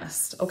be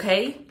honest,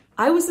 okay?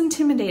 I was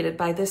intimidated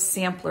by this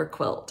sampler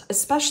quilt,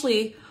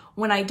 especially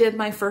when I did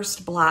my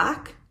first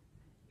block,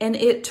 and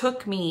it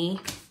took me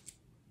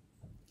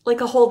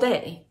like a whole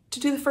day to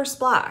do the first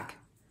block.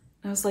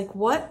 And I was like,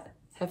 what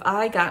have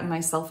I gotten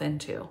myself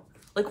into?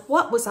 Like,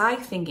 what was I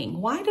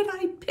thinking? Why did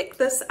I pick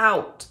this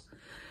out?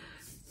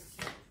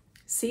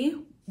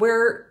 See,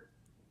 we're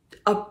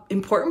an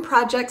important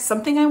project,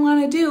 something I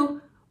want to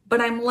do,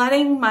 but I'm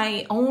letting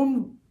my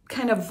own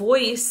kind of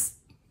voice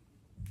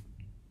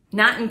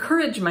not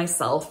encourage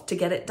myself to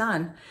get it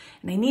done.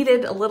 And I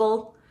needed a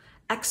little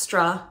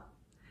extra,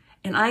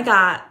 and I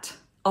got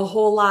a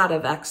whole lot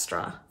of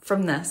extra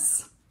from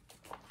this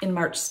in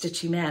March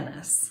Stitchy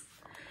Madness.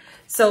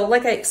 So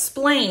like I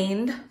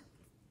explained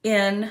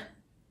in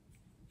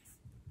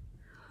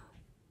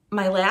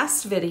my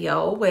last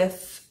video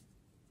with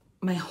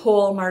my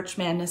whole March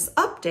Madness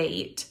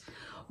update,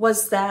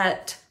 was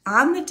that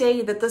on the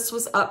day that this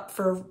was up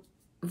for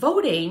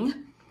voting,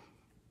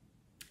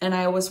 and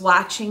I was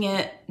watching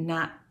it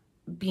not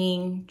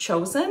being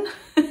chosen,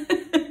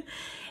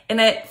 and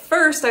at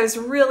first I was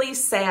really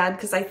sad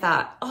because I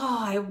thought, oh,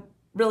 I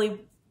really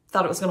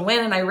thought it was going to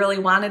win, and I really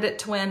wanted it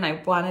to win. I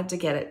wanted to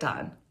get it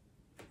done.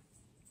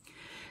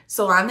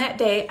 So on that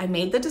day, I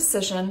made the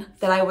decision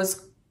that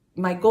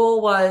my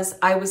goal was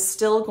I was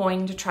still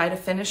going to try to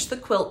finish the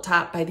quilt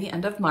top by the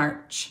end of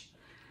March.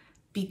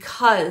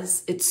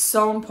 because it's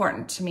so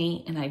important to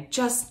me and I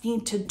just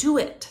need to do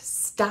it.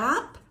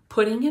 Stop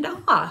putting it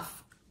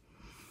off.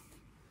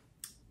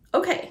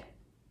 Okay,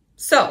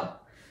 so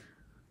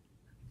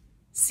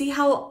see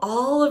how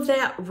all of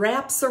that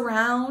wraps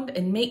around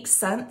and makes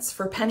sense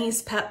for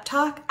Penny's pep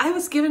talk? I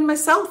was giving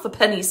myself a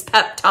Penny's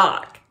pep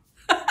talk.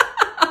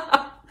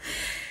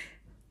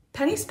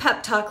 Penny's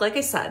pep talk, like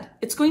I said,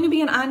 it's going to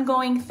be an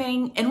ongoing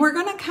thing, and we're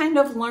going to kind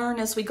of learn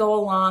as we go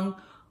along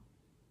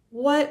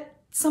what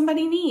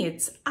somebody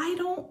needs. I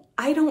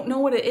don't know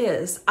what it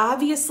is.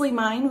 Obviously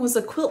mine was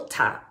a quilt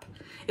top.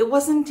 It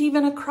wasn't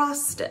even a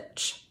cross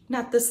stitch.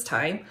 Not this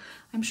time.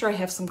 I'm sure I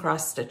have some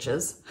cross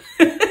stitches.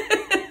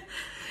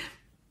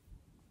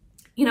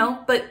 You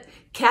know, but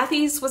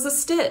Kathy's was a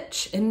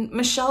stitch and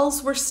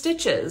Michelle's were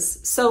stitches.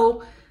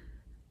 So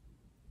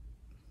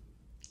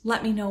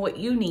let me know what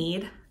you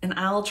need and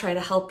I'll try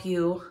to help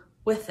you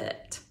with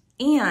it.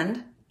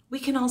 And we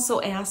can also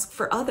ask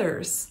for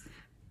others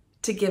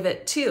to give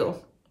it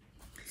too.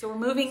 So we're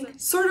moving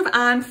sort of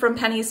on from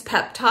Penny's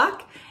pep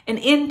talk and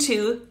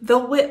into the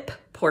whip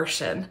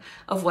portion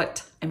of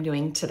what I'm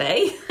doing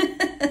today.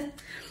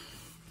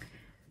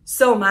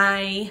 So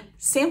my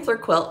sampler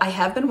quilt, I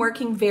have been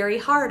working very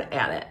hard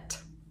at it.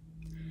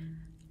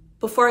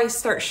 Before I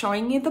start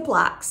showing you the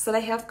blocks that I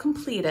have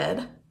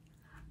completed,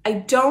 I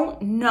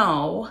don't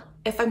know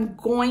if I'm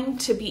going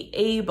to be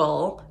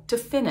able to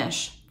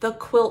finish the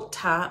quilt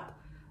top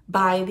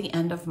by the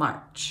end of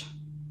March.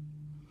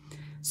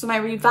 So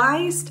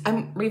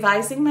I'm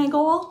revising my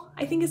goal,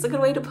 I think is a good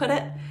way to put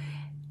it.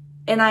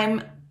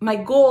 And my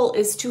goal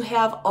is to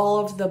have all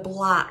of the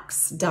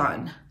blocks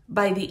done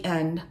by the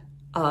end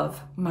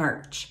of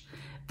March.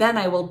 Then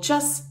I will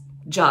just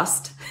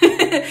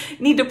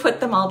need to put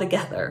them all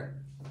together.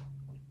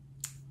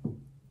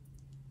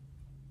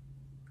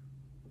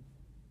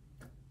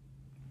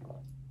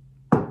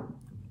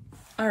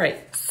 All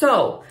right,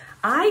 so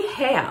I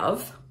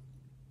have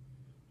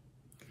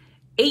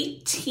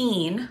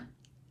 18,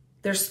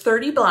 there's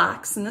 30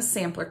 blocks in the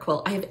sampler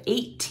quilt. I have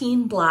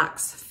 18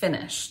 blocks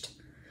finished.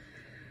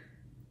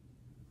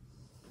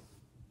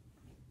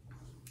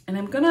 And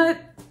I'm gonna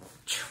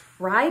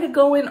try to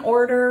go in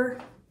order,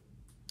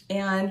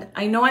 and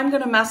I know I'm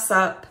gonna mess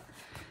up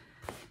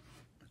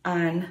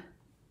on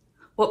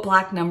what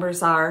block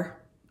numbers are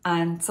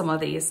on some of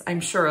these.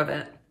 I'm sure of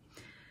it.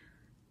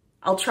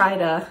 I'll try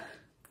to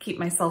keep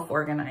myself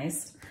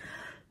organized.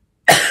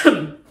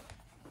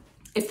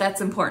 If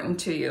that's important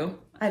to you.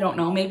 I don't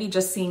know, maybe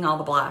just seeing all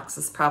the blocks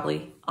is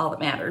probably all that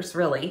matters,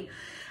 really.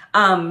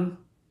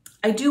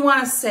 I do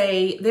want to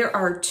say there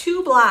are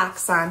 2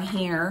 blocks on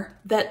here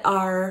that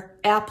are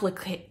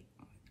applique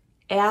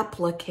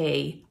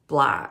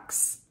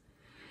blocks.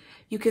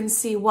 You can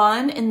see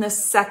one in the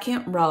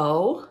second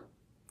row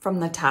from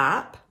the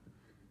top,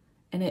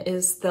 and it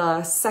is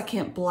the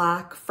second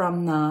block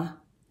from the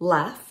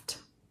left.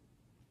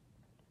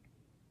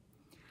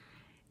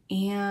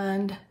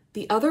 And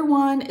the other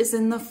one is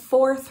in the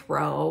 4th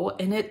row,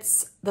 and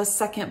it's the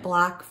second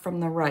block from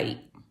the right.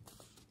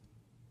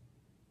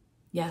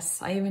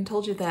 Yes, I even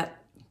told you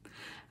that.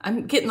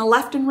 I'm getting the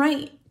left and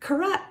right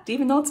correct,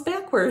 even though it's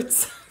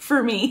backwards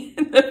for me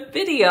in the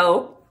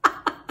video.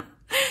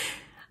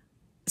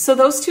 So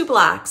those 2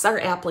 blocks are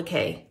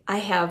applique. I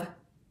have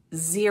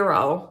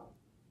 0.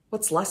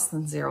 What's less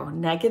than 0?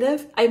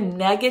 Negative? I have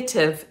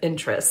negative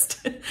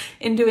interest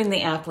in doing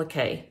the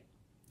applique.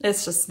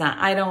 It's just not,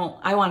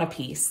 I want a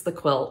piece, the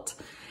quilt.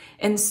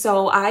 And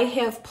so I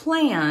have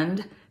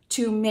planned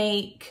to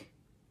make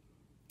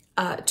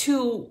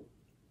 2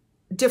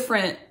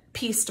 different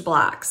pieced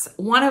blocks.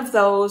 One of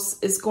those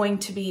is going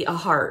to be a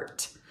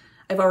heart.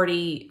 I've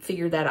already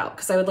figured that out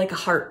because I would like a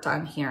heart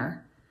on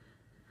here.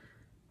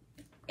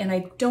 And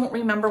I don't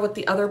remember what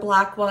the other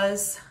block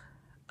was,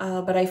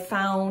 but I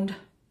found,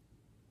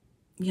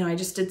 you know, I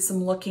just did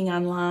some looking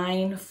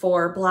online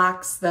for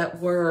blocks that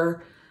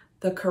were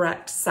the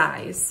correct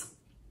size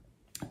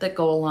that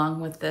go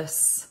along with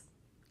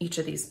each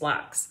of these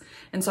blocks.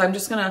 And so I'm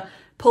just gonna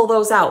pull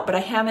those out, but I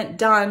haven't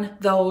done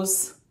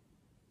those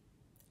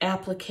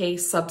applique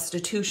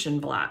substitution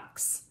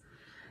blocks.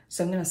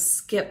 So I'm gonna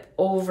skip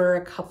over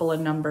a couple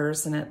of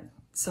numbers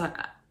so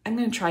I'm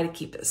gonna try to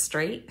keep it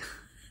straight.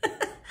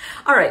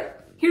 All right,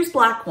 here's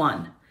block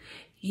 1.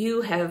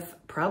 You have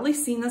probably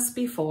seen this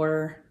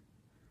before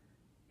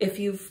if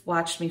you've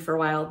watched me for a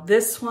while.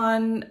 This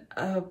one,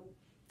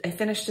 I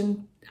finished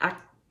in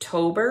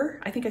October.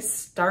 I think I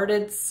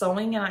started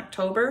sewing in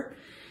October.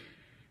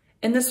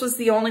 And this was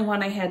the only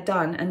one I had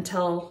done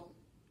until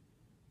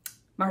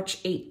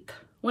March 8th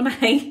when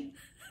I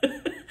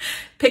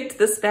picked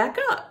this back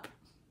up.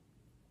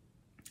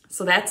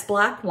 So that's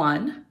block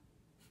 1.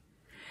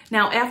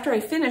 Now, after I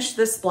finished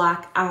this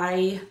block,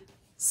 I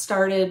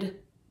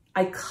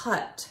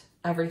cut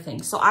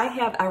everything. So I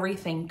have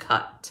everything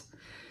cut.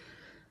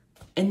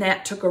 And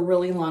that took a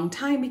really long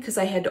time because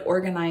I had to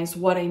organize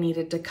what I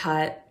needed to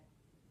cut,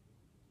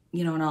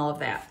 you know, and all of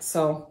that.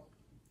 So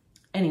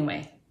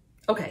anyway,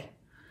 okay.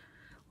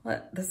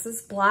 This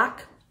is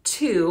block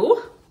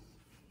 2.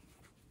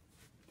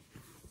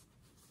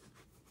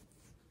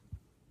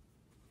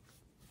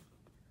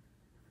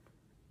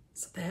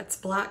 So that's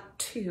block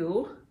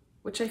 2,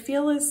 which I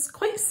feel is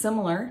quite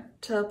similar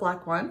to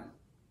block 1.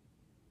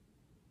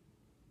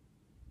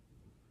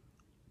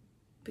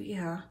 But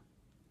yeah,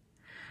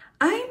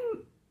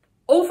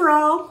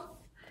 overall,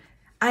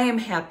 I am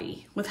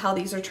happy with how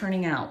these are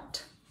turning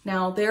out.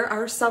 Now, there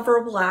are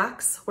several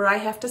blocks where I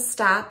have to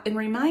stop and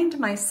remind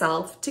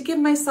myself to give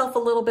myself a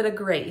little bit of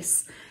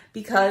grace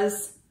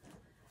because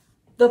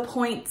the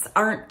points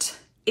aren't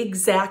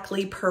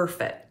exactly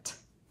perfect.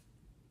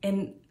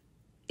 And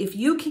if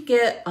you can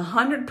get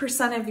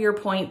 100% of your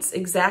points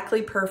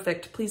exactly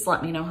perfect, please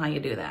let me know how you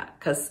do that,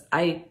 because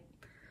I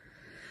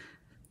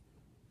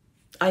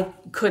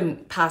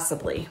couldn't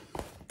possibly.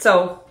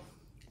 So,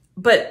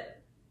 but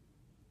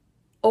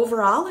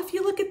overall, if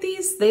you look at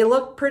these, they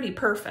look pretty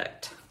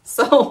perfect.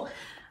 So,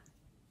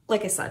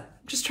 like I said,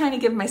 just trying to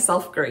give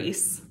myself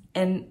grace.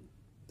 And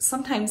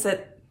sometimes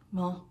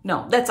well,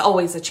 no, that's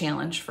always a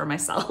challenge for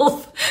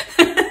myself.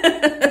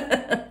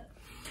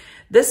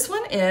 This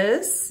one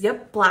is,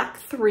 yep, block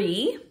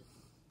 3.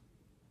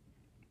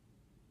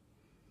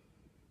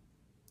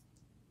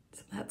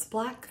 So that's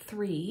block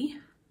 3.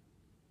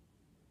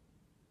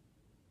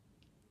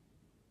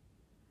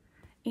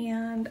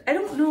 And I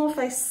don't know if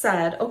I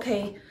said,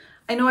 okay,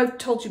 I know I've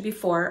told you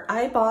before,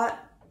 I bought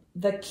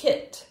the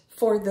kit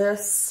for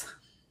this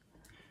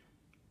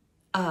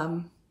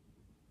Moda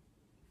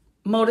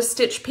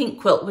Stitch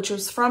pink quilt, which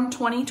was from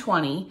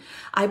 2020.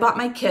 I bought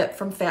my kit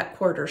from Fat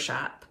Quarter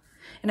Shop.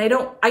 And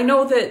I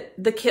know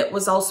that the kit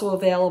was also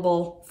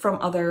available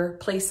from other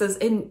places,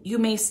 and you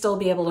may still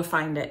be able to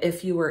find it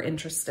if you were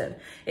interested.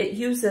 It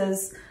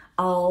uses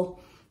all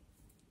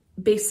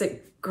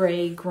basic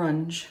gray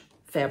grunge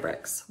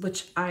fabrics,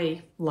 which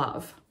I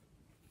love.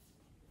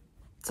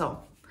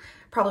 So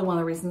probably one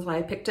of the reasons why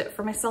I picked it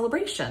for my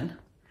celebration.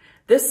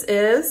 This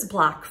is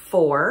block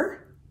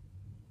 4.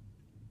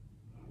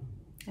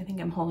 I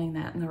think I'm holding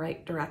that in the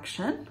right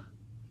direction.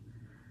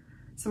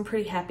 So I'm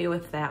pretty happy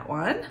with that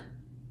one.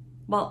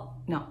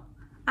 Well, no,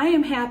 I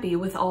am happy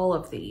with all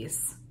of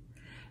these.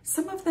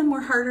 Some of them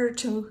were harder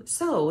to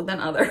sew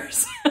than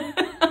others.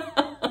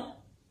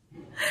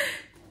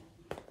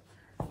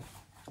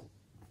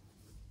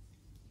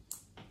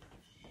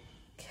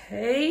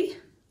 Okay.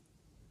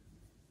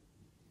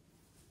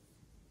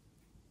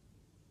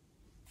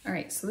 All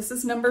right, so this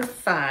is number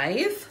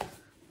 5.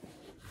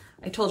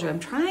 I told you I'm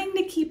trying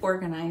to keep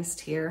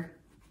organized here.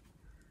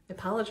 I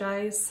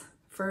apologize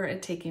for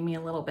it taking me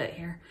a little bit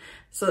here.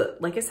 So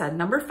like I said,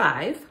 number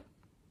 5.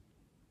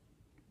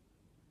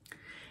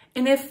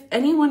 And if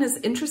anyone is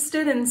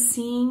interested in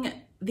seeing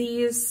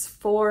these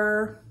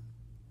for,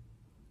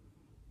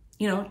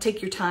 you know,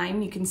 take your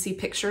time, you can see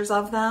pictures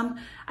of them.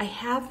 I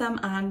have them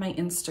on my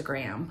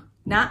Instagram.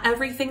 Not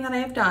everything that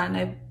I've done.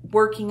 I'm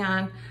working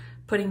on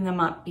putting them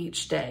up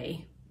each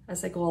day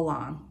as I go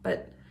along,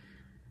 but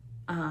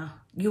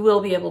you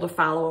will be able to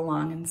follow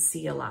along and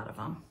see a lot of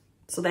them.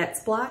 So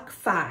that's block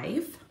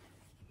 5.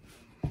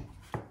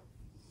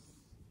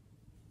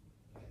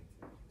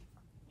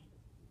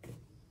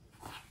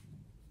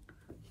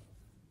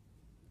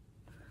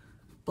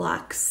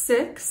 Block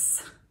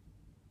 6.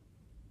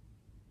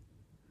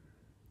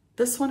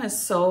 This one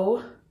is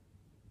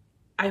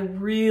I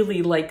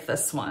really like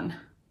this one.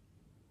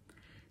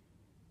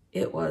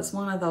 It was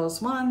one of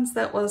those ones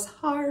that was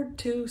hard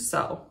to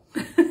sew.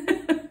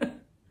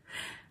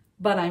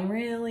 But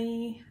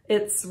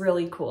it's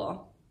really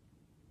cool.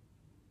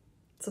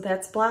 So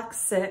that's block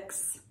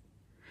 6.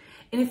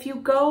 And if you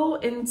go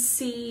and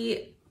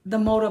see the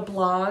Moda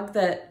blog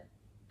that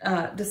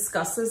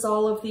discusses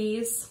all of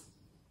these,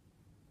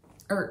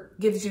 or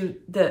gives you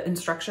the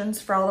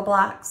instructions for all the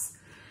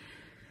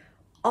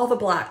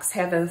blocks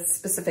have a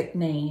specific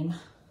name.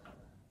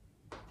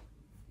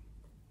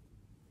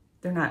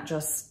 They're not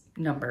just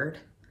numbered.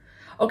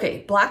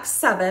 Okay, block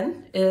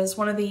 7 is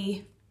one of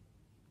the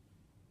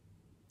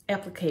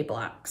applique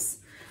blocks.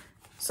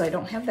 So I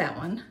don't have that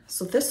one.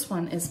 So this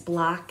one is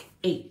block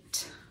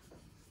 8.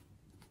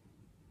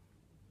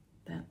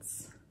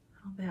 That's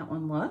how that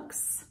one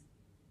looks.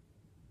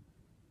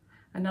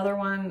 Another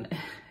one,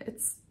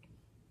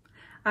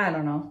 I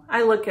don't know.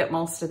 I look at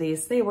most of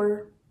these. They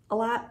were a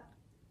lot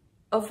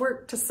of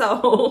work to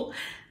sew.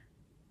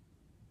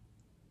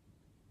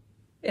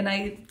 And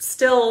I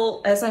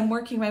still, as I'm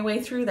working my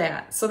way through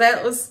that. So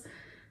that was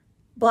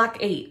block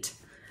 8.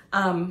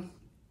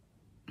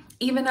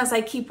 Even as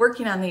I keep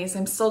working on these,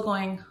 I'm still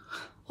going,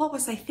 what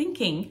was I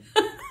thinking?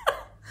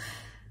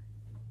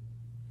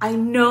 I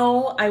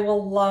know I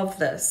will love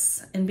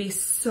this and be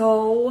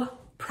so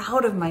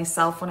proud of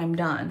myself when I'm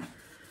done.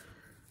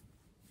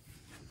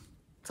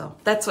 So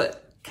that's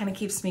what kind of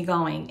keeps me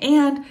going.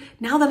 And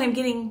now that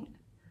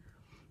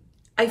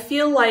I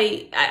feel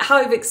like, how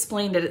I've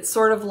explained it, it's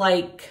sort of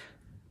like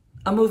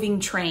a moving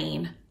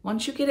train.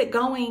 Once you get it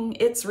going,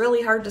 it's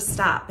really hard to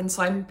stop. And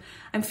so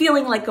I'm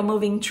feeling like a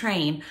moving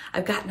train.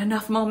 I've gotten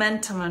enough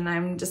momentum and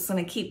I'm just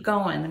gonna keep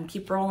going and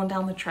keep rolling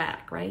down the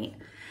track, right?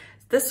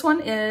 This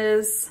one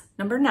is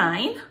number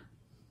 9.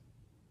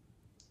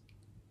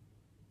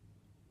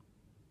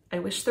 I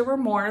wish there were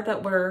more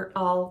that were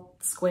all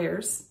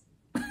squares.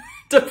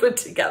 to put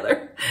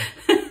together.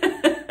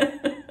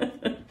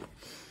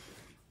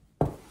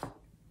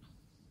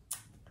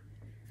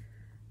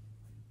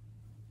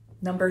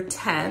 Number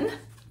 10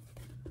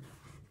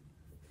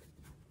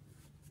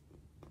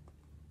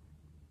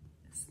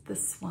 is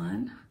this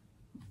one.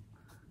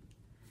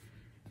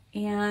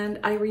 And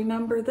I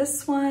remember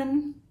this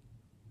one,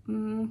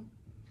 I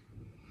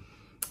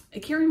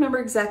can't remember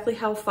exactly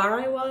how far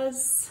I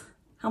was,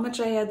 how much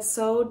I had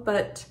sewed,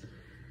 but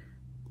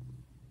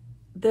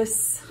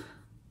this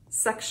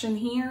section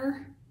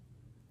here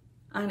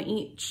on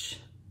each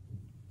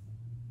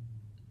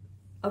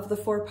of the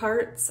 4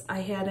 parts, I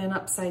had an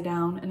upside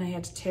down and I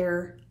had to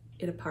tear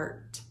it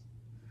apart.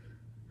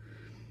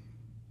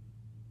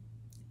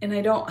 And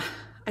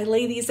I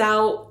lay these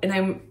out and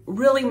I'm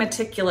really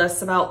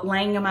meticulous about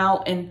laying them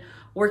out and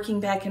working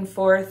back and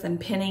forth and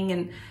pinning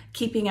and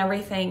keeping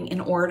everything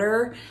in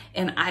order.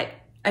 And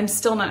I'm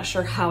still not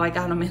sure how I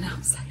got them in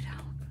upside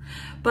down,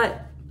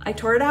 but I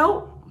tore it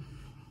out.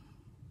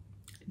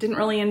 Didn't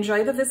really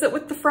enjoy the visit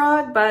with the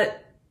frog,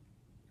 but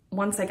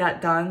once I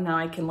got done, now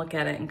I can look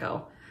at it and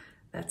go,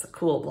 that's a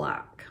cool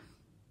block.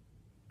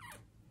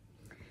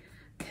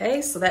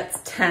 Okay, so that's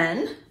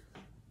 10.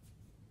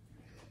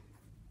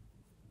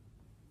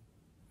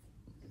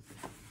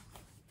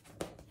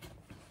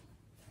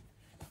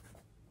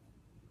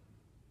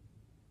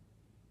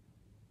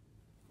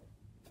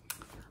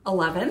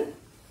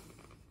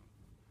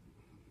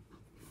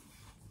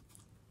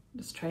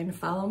 Just trying to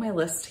follow my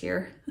list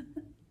here.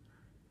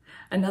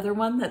 Another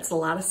one that's a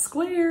lot of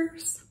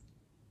squares.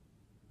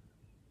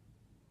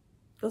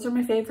 Those are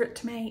my favorite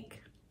to make.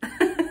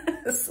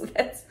 So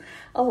that's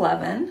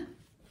 11.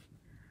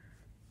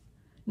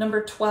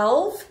 Number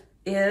 12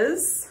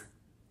 is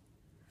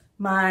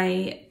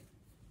my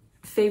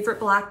favorite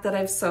block that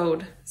I've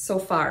sewed so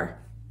far.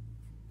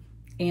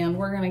 And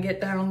we're gonna get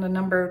down to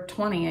number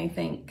 20, I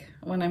think,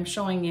 when I'm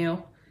showing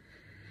you.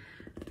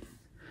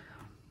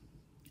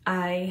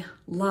 I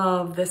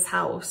love this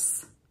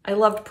house. I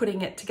loved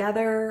putting it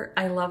together.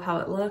 I love how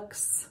it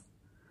looks.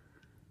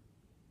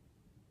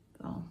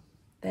 So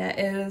that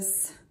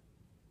is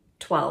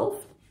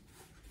 12.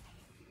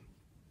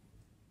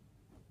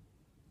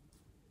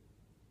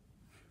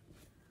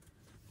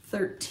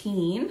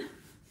 13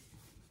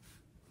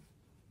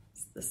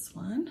 is this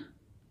one.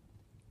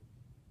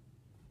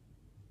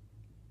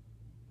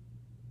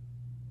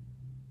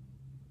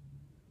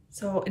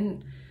 So,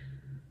 and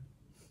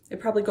it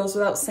probably goes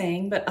without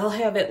saying, but I'll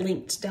have it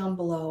linked down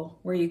below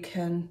where you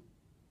can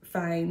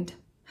find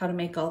how to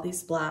make all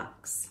these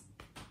blocks.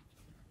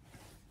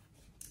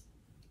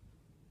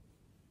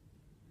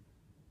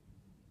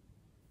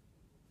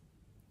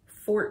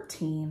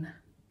 $14.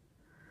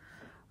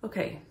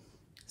 Okay,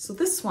 so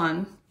this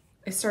one,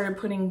 I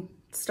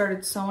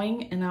started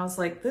sewing and I was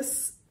like,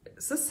 is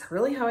this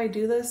really how I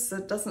do this?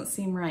 It doesn't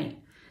seem right.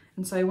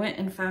 And so I went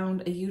and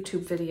found a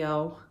YouTube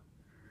video,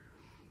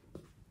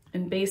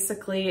 and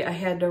basically I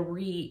had to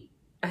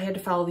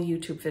follow the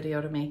YouTube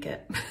video to make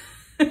it.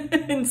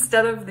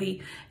 Instead of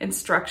the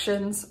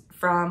instructions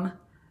from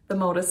the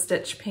Moda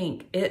Stitch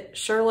Pink. It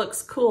sure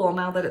looks cool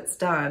now that it's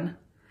done,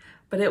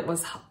 but it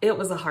was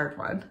a hard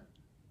one.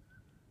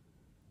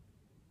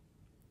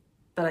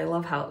 But I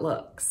love how it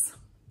looks.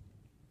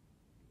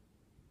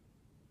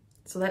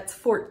 So that's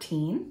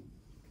 14.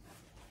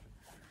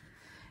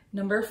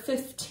 Number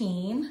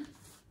 15.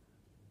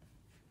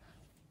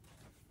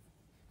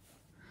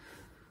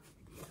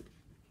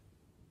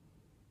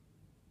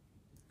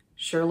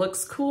 Sure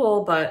looks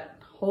cool, but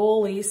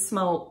holy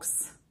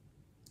smokes.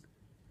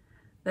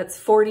 That's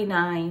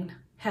 49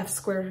 half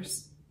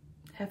squares,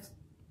 I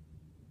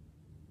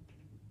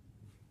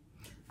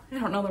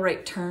don't know the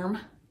right term.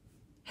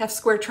 Half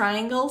square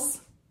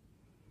triangles.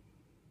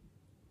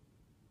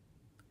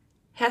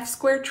 Half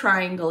square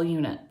triangle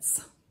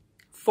units.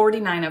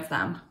 49 of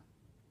them.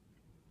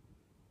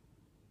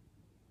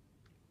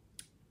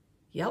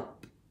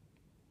 Yep.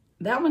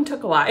 That one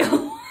took a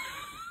while.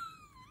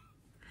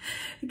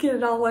 Get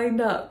it all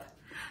lined up.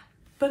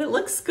 But it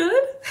looks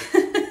good.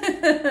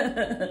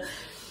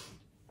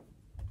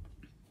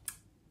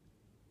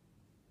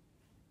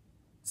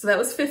 So that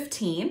was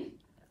 15.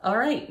 All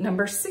right,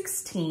 number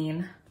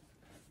 16.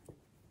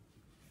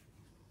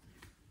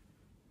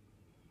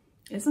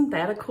 Isn't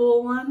that a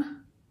cool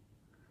one?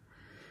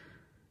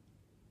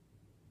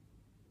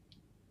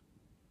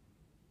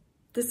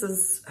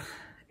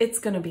 It's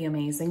gonna be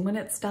amazing when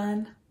it's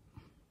done.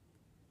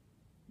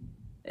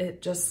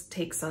 It just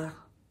takes I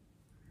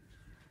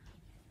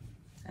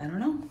don't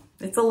know.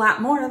 It's a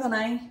lot more than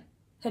I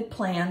had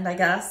planned, I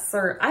guess,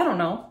 or I don't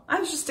know. I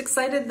was just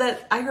excited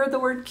that I heard the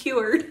word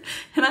cured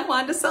and I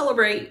wanted to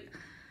celebrate.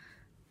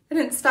 I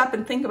didn't stop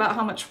and think about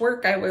how much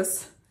work I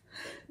was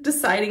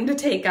deciding to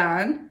take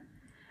on.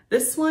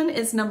 This one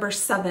is number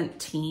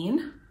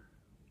 17.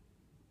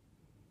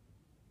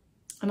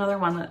 Another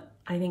one that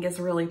I think is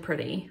really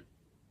pretty.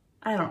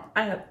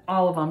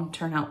 All of them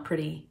turn out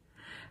pretty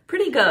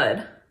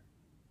good.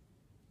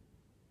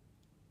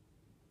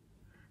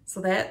 So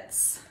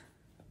that's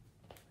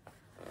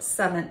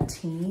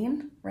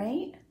 17,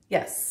 right?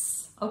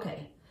 Yes,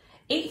 okay,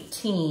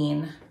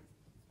 18.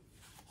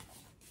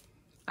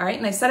 All right,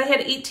 and I said I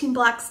had 18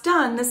 blocks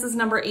done. This is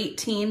number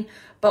 18,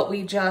 but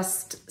we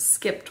just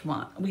skipped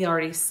one. We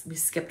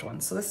skipped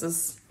one, so this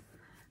is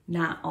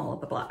not all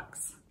of the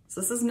blocks. So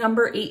this is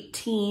number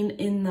 18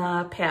 in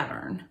the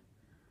pattern.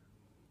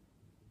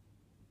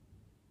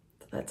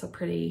 So that's a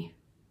pretty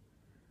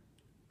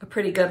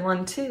good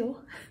one too.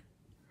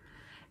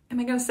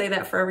 Am I gonna say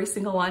that for every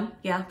single one?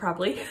 Yeah,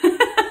 probably.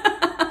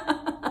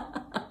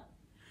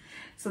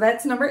 So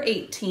that's number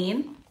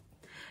 18.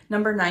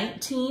 Number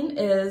 19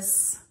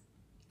 is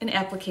an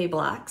applique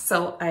block,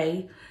 so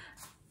I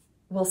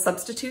will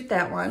substitute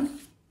that one.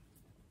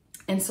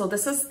 And so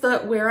this is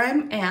where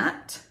I'm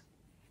at.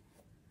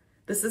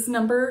 This is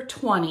number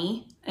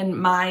 20 and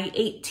my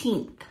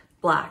 18th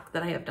block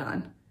that I have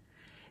done.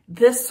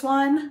 This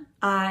one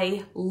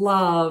I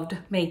loved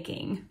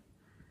making.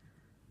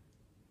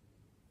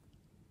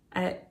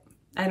 I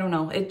don't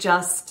know,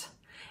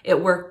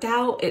 it worked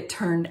out, it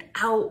turned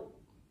out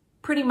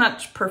pretty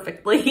much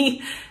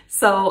perfectly.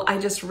 So I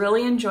just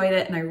really enjoyed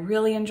it and I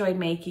really enjoyed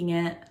making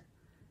it.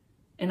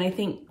 And I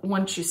think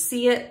once you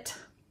see it,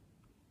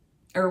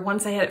 or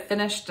once I had it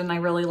finished and I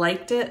really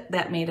liked it,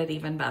 that made it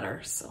even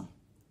better.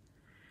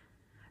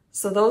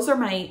 So those are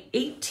my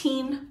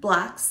 18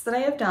 blocks that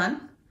I have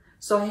done.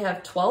 So I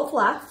have 12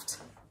 left.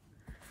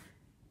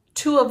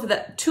 Two of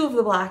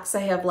the blocks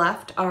I have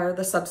left are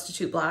the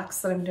substitute blocks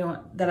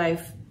that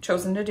I've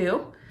chosen to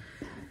do.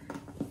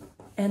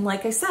 And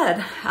like I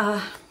said,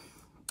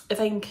 if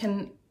I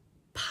can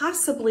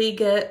possibly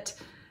get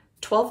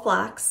 12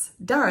 blocks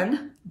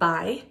done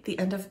by the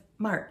end of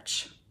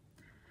March,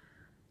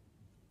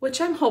 which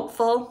I'm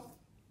hopeful,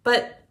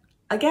 but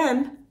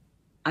again,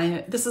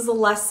 this is a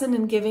lesson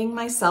in giving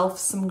myself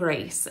some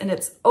grace, and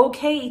it's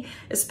okay,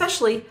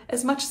 especially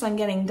as much as I'm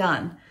getting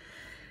done.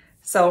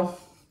 So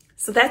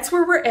that's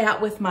where we're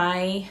at with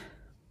my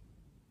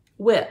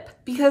whip,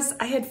 because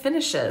I had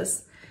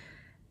finishes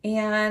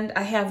and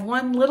I have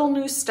one little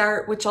new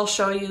start, which I'll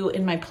show you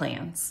in my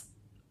plans.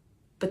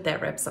 But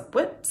that wraps up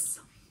whips.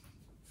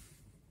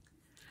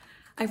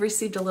 I've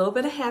received a little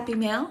bit of happy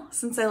mail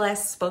since I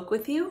last spoke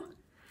with you.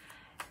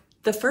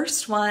 The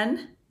first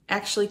one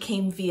actually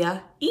came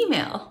via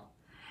email,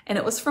 and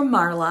it was from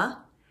Marla,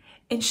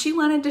 and she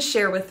wanted to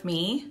share with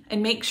me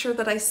and make sure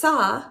that I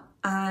saw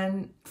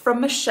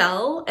from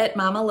Michelle at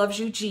Mama Loves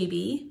You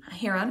GB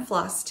here on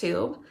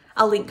Flosstube.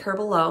 I'll link her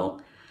below.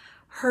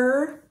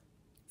 Her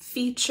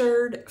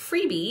featured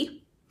freebie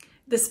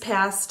this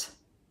past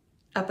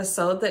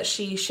episode that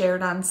she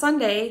shared on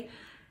Sunday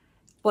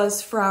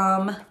was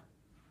from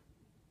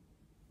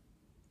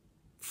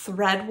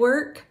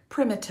Threadwork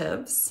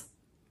Primitives.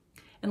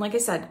 And like I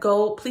said,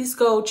 please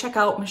go check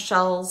out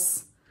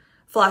Michelle's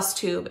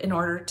Flosstube in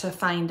order to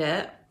find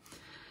it.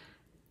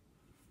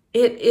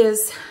 It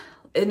is,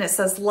 and it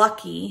says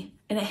Lucky,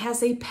 and it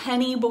has a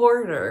penny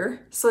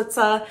border. So it's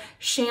a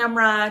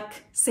shamrock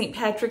St.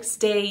 Patrick's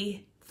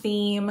Day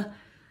theme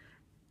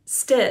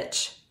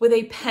stitch with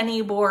a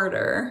penny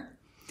border.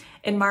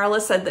 And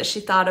Marla said that she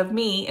thought of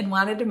me and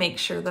wanted to make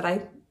sure that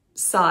I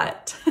saw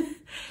it.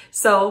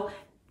 So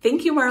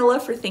thank you,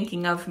 Marla, for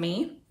thinking of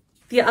me.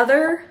 The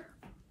other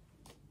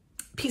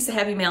piece of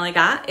happy mail I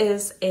got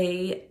is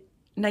a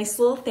nice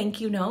little thank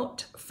you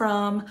note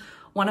from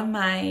one of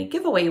my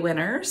giveaway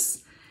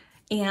winners.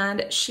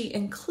 And she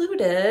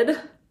included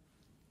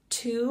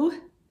 2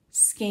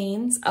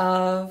 skeins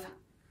of,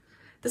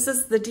 this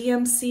is the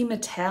DMC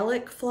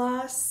metallic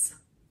floss.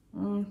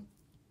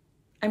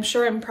 I'm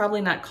sure I'm probably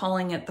not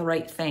calling it the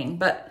right thing,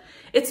 but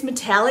it's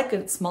metallic,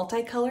 it's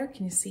multicolor,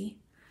 can you see?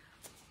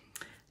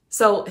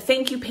 So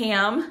thank you,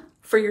 Pam,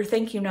 for your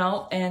thank you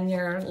note and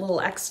your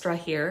little extra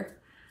here.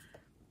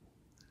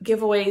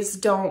 Giveaways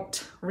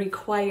don't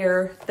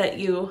require that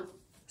you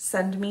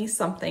send me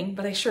something,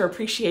 but I sure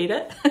appreciate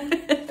it.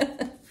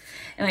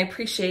 And I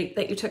appreciate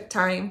that you took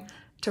time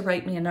to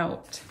write me a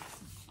note.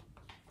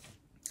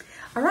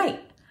 All right,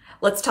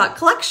 let's talk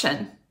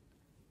collection.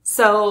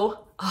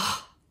 So,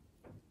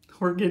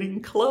 we're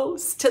getting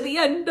close to the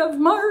end of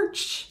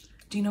March.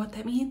 Do you know what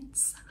that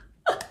means?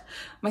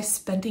 My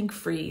spending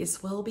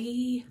freeze will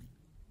be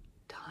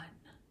done.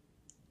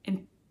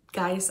 And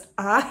guys,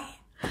 I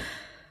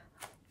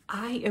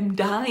am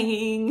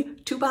dying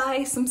to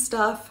buy some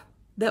stuff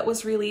that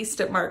was released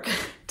at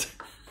market.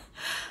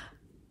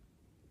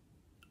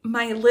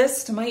 My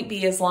list might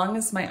be as long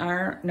as my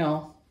arm.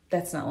 No,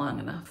 that's not long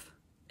enough.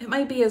 It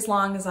might be as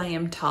long as I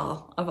am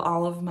tall of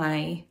all of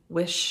my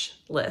wish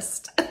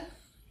list.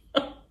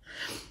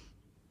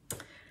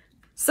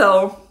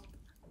 So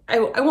I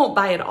won't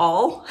buy it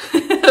all,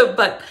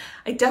 but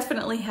I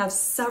definitely have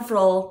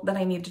several that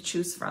I need to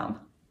choose from.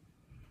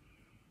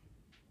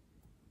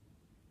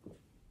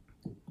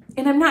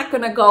 And I'm not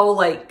gonna go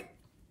like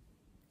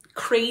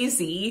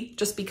crazy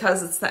just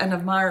because it's the end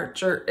of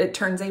March or it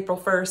turns April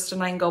 1st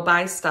and I can go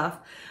buy stuff,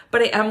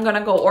 but I am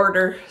gonna go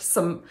order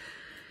some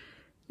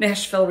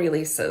Nashville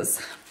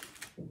releases.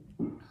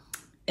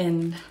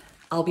 And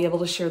I'll be able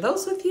to share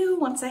those with you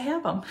once I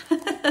have them.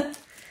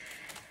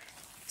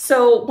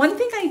 So one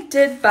thing I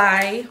did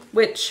buy,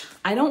 which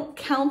I don't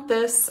count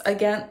this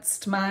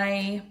against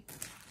my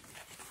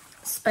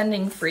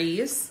spending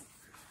freeze,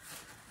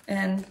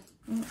 and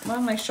why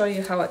don't I show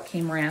you how it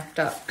came wrapped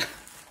up.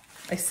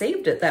 I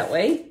saved it that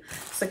way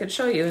so I could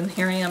show you, and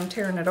here I am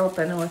tearing it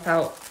open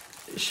without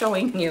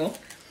showing you.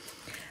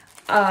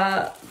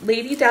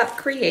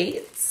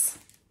 Lady.Creates,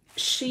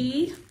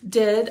 she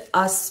did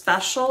a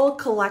special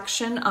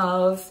collection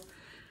of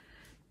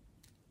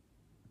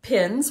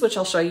pins, which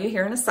I'll show you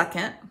here in a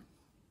second,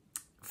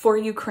 for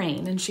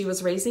Ukraine, and she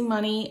was raising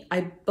money.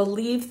 I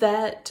believe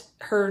that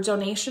her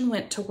donation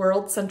went to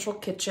World Central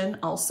Kitchen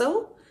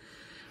also.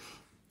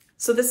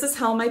 So this is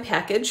how my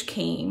package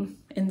came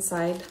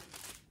inside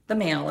the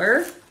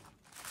mailer,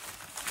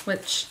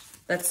 which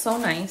that's so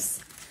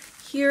nice.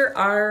 Here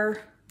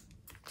are,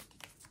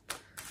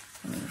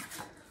 let me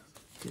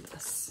do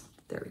this.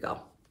 There we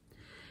go.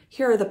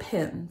 Here are the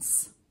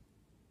pins.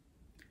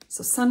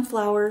 So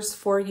sunflowers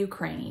for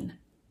Ukraine.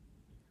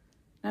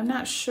 I'm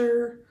not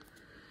sure.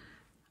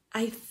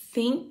 I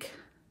think,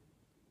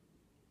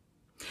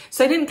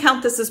 so I didn't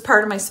count this as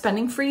part of my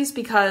spending freeze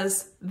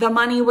because the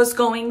money was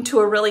going to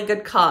a really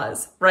good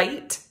cause,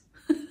 right?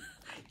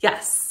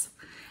 Yes.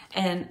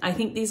 And I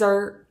think these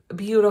are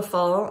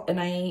beautiful, and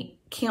I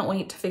can't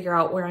wait to figure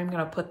out where I'm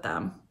going to put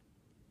them.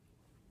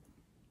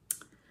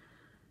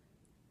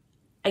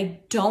 I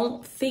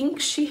don't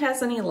think she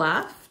has any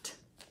left,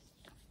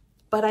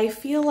 but I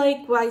feel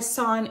like I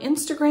saw on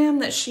Instagram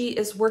that she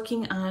is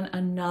working on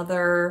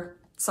another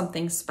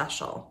something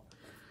special.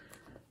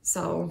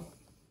 So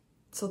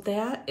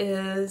that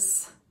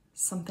is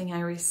something I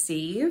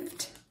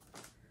received,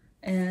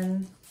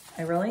 and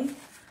I really,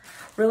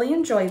 really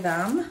enjoy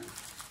them.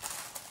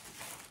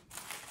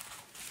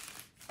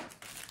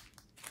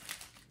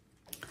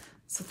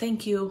 So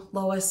thank you,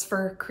 Lois,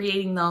 for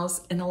creating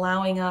those and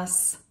allowing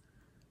us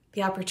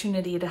the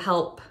opportunity to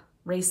help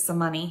raise some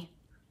money.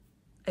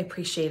 I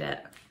appreciate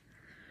it.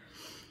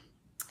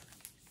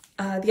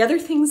 The other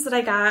things that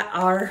I got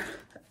are,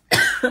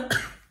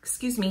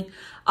 excuse me,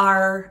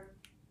 are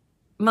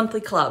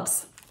monthly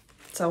clubs.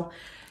 So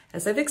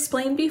as I've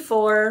explained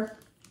before,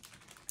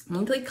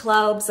 monthly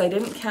clubs, I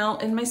didn't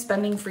count in my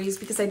spending freeze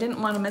because I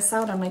didn't want to miss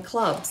out on my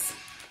clubs.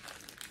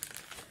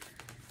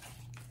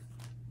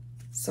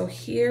 So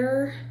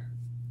here,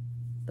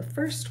 the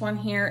first one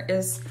here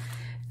is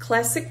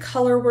Classic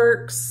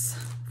Colorworks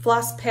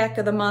Floss Pack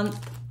of the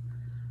Month.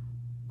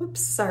 Oops,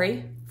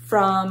 sorry,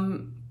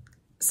 from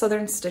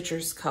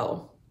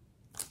southernstitchersco.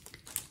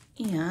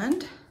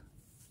 And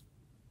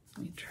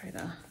let me try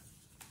to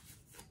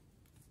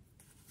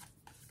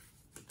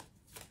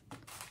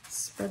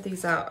spread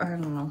these out. I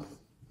don't know.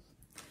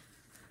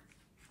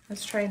 I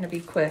was trying to be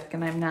quick,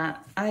 and I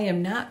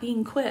am not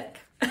being quick.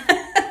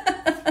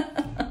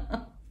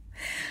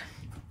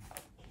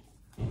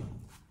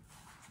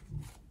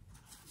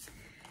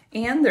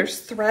 And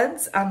there's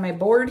threads on my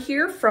board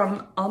here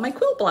from all my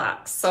quilt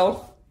blocks.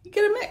 So you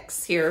get a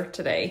mix here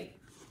today.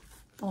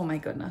 Oh my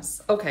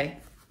goodness. Okay.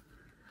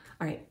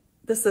 All right.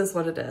 This is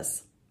what it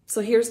is.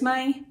 So here's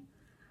my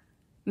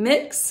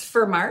mix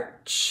for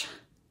March.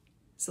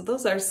 So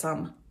those are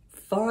some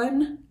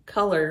fun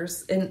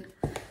colors. And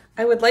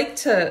I would like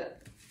to,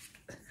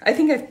 I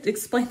think I've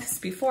explained this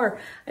before,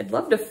 I'd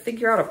love to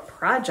figure out a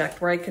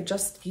project where I could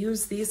just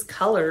use these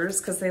colors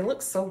because they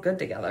look so good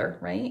together,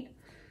 right?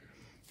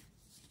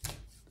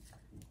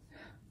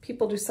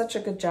 People do such a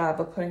good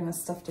job of putting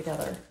this stuff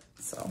together.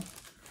 So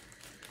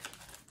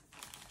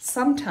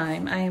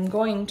sometime I am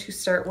going to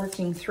start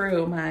working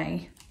through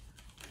my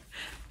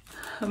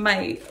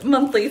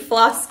monthly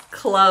floss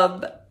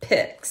club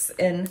picks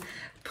and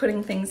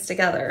putting things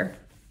together.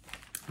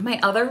 My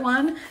other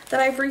one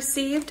that I've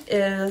received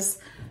is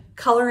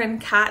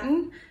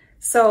Colourandcotton.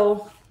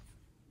 So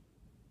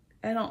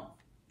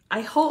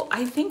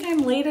I think I'm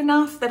late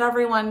enough that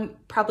everyone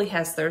probably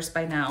has theirs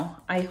by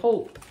now. I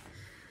hope.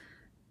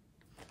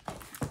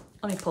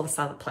 Let me pull this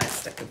out of the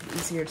plastic, it'll be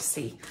easier to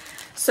see.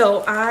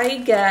 So I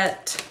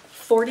get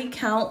 40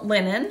 count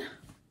linen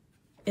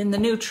in the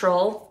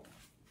neutral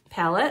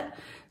palette.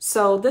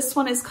 So this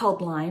one is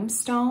called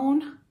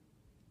Limestone,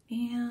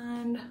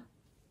 and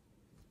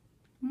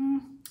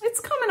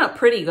it's coming up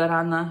pretty good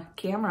on the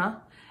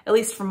camera, at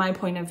least from my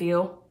point of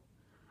view.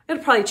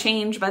 It'll probably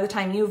change by the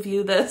time you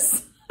view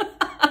this.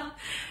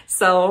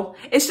 So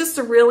it's just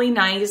a really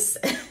nice,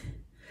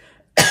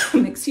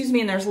 excuse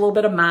me, and there's a little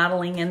bit of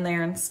modeling in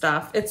there and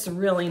stuff. It's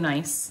really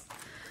nice.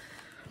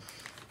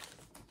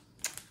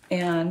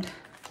 And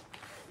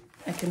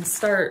I'm going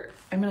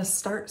to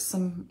start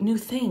some new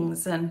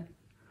things and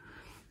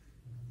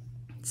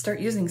start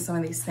using some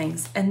of these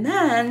things. And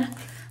then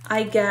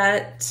I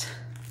get,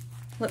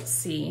 let's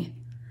see,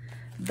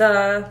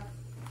 the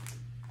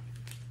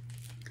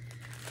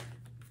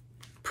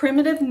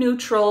Primitive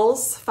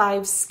Neutrals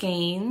 5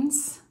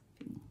 skeins.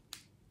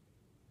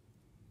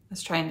 I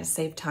was trying to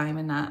save time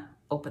and not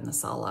open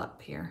this all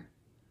up here.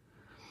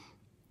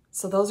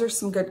 So those are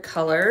some good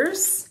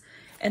colors.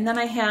 And then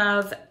I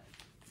have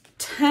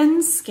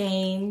 10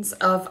 skeins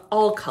of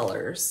all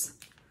colors.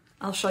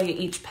 I'll show you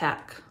each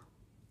pack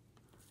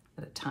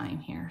at a time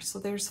here. So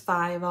there's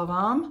 5 of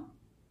them.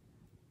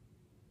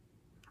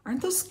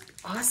 Aren't those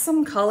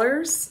awesome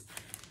colors?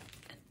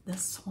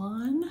 This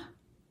one.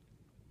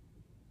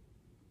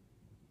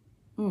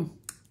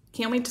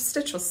 Can't wait to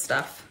stitch with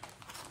stuff.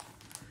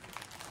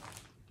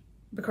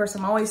 Of course,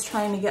 I'm always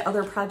trying to get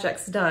other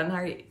projects done.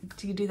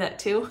 Do you do that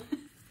too?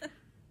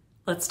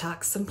 Let's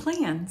talk some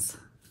plans.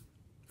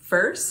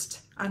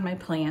 First on my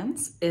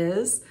plans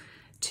is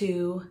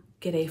to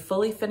get a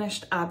fully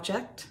finished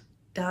object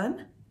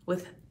done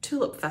with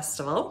Tulip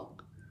Festival.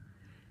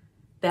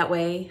 That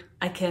way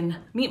I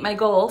can meet my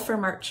goal for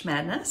March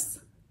Madness.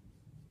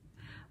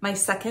 My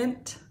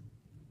second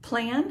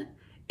plan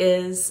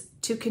is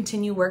to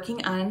continue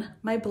working on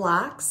my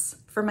blocks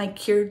for my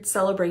cured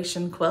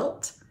celebration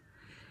quilt,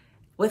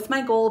 with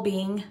my goal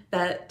being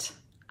that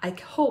I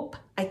hope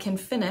I can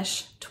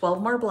finish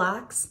 12 more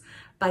blocks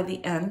by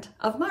the end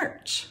of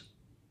March.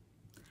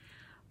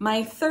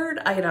 My third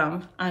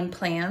item on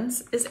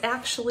plans is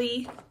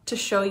actually to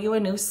show you a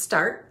new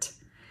start.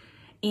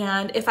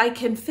 And if I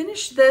can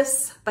finish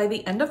this by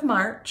the end of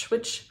March,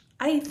 which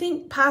I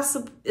think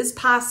is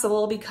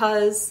possible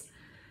because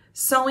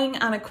sewing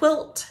on a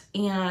quilt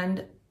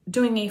and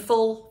doing a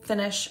full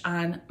finish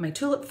on my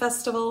Tulip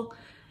Festival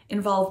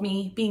involve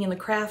me being in the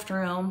craft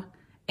room,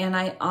 and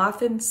I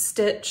often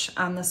stitch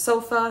on the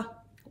sofa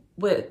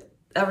with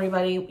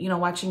everybody, you know,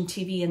 watching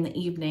TV in the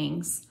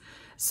evenings.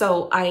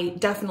 So I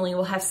definitely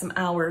will have some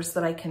hours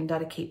that I can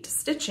dedicate to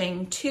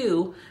stitching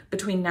too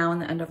between now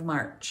and the end of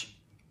March.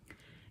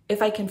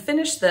 If I can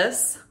finish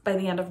this by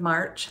the end of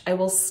March, I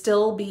will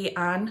still be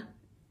on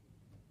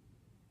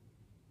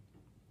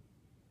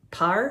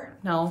par?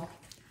 No.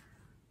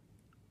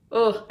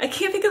 Oh, I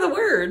can't think of the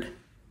word.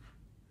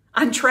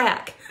 On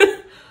track.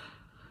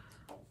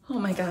 Oh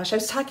my gosh, I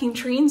was talking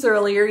trains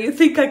earlier. You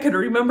think I could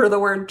remember the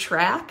word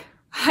track?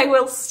 I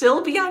will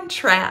still be on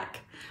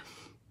track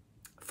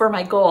for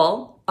my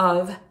goal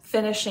of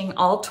finishing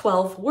all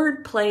 12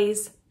 word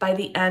plays by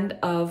the end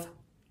of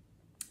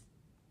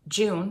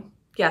June.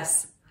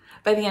 Yes,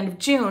 by the end of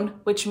June,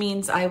 which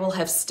means I will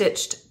have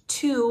stitched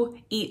 2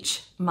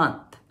 each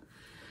month.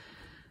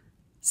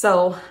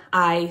 So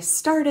I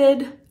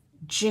started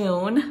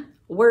June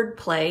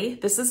wordplay.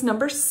 This is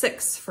number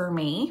 6 for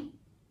me.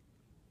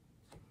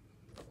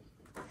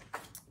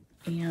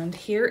 And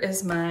here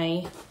is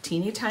my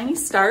teeny tiny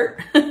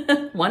start,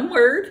 1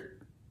 word.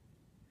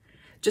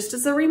 Just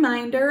as a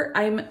reminder,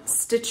 I'm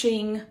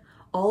stitching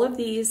all of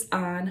these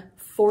on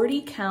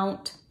 40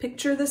 count,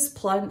 picture this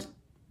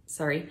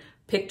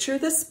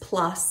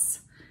plus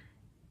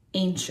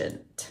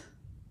ancient.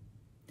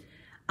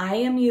 I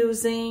am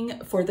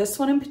using, for this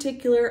one in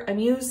particular, I'm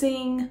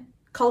using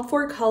called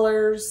for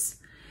colors.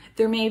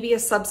 There may be a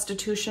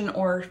substitution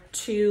or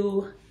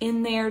 2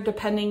 in there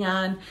depending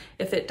on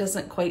if it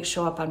doesn't quite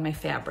show up on my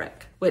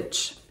fabric,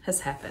 which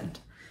has happened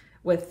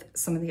with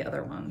some of the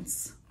other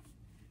ones.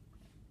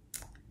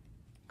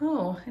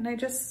 Oh, and I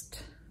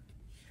just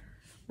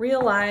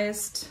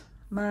realized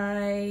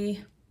my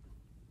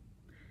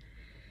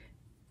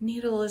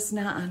needle is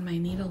not on my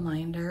needle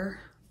minder.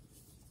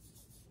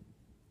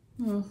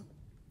 And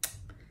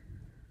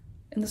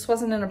this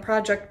wasn't in a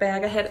project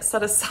bag. I had it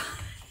set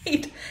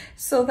aside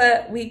so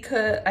that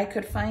I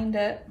could find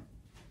it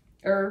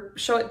or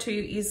show it to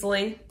you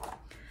easily.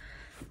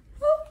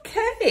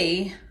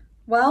 Okay,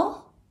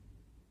 well,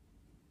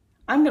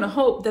 I'm gonna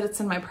hope that it's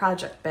in my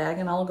project bag,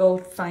 and I'll go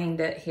find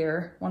it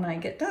here when I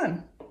get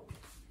done.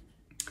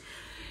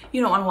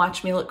 You don't wanna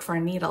watch me look for a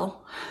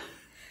needle.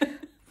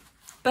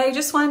 But I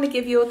just wanted to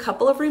give you a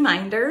couple of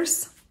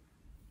reminders.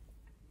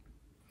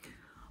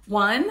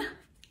 1,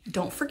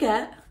 don't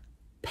forget,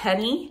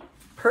 penny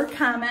per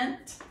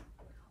comment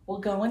will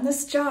go in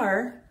this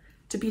jar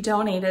to be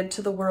donated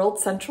to the World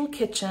Central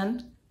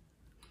Kitchen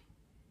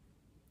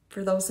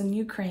for those in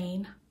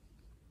Ukraine.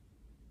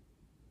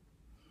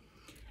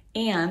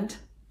 And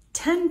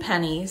 10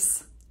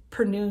 pennies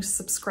per new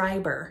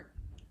subscriber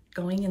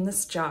going in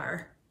this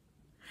jar.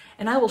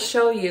 And I will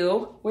show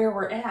you where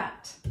we're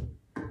at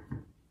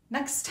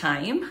next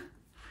time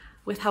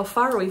with how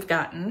far we've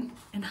gotten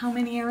and how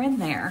many are in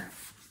there.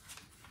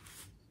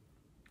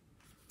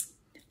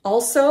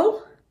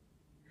 Also,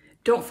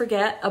 don't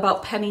forget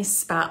about Penny's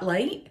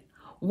Spotlight.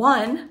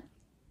 1,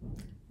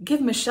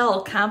 give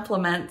Michelle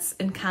compliments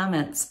and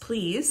comments,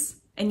 please,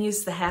 and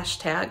use the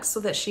hashtag so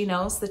that she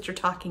knows that you're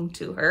talking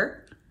to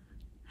her.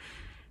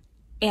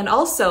 And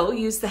also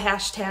use the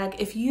hashtag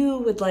if you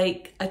would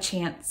like a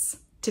chance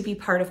to be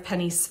part of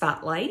Penny's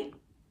Spotlight.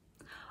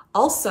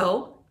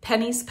 Also,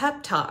 Penny's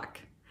Pep Talk.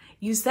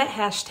 Use that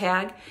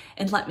hashtag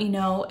and let me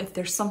know if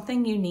there's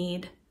something you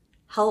need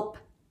help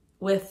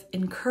with,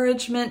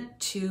 encouragement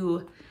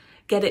to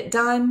get it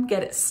done,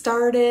 get it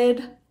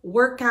started,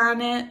 work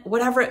on it,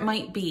 whatever it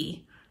might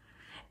be.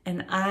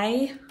 And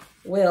I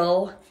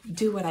will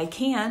do what I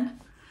can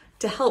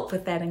to help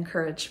with that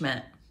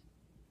encouragement.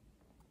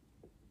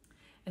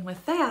 And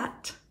with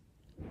that,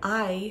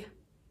 I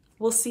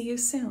will see you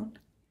soon.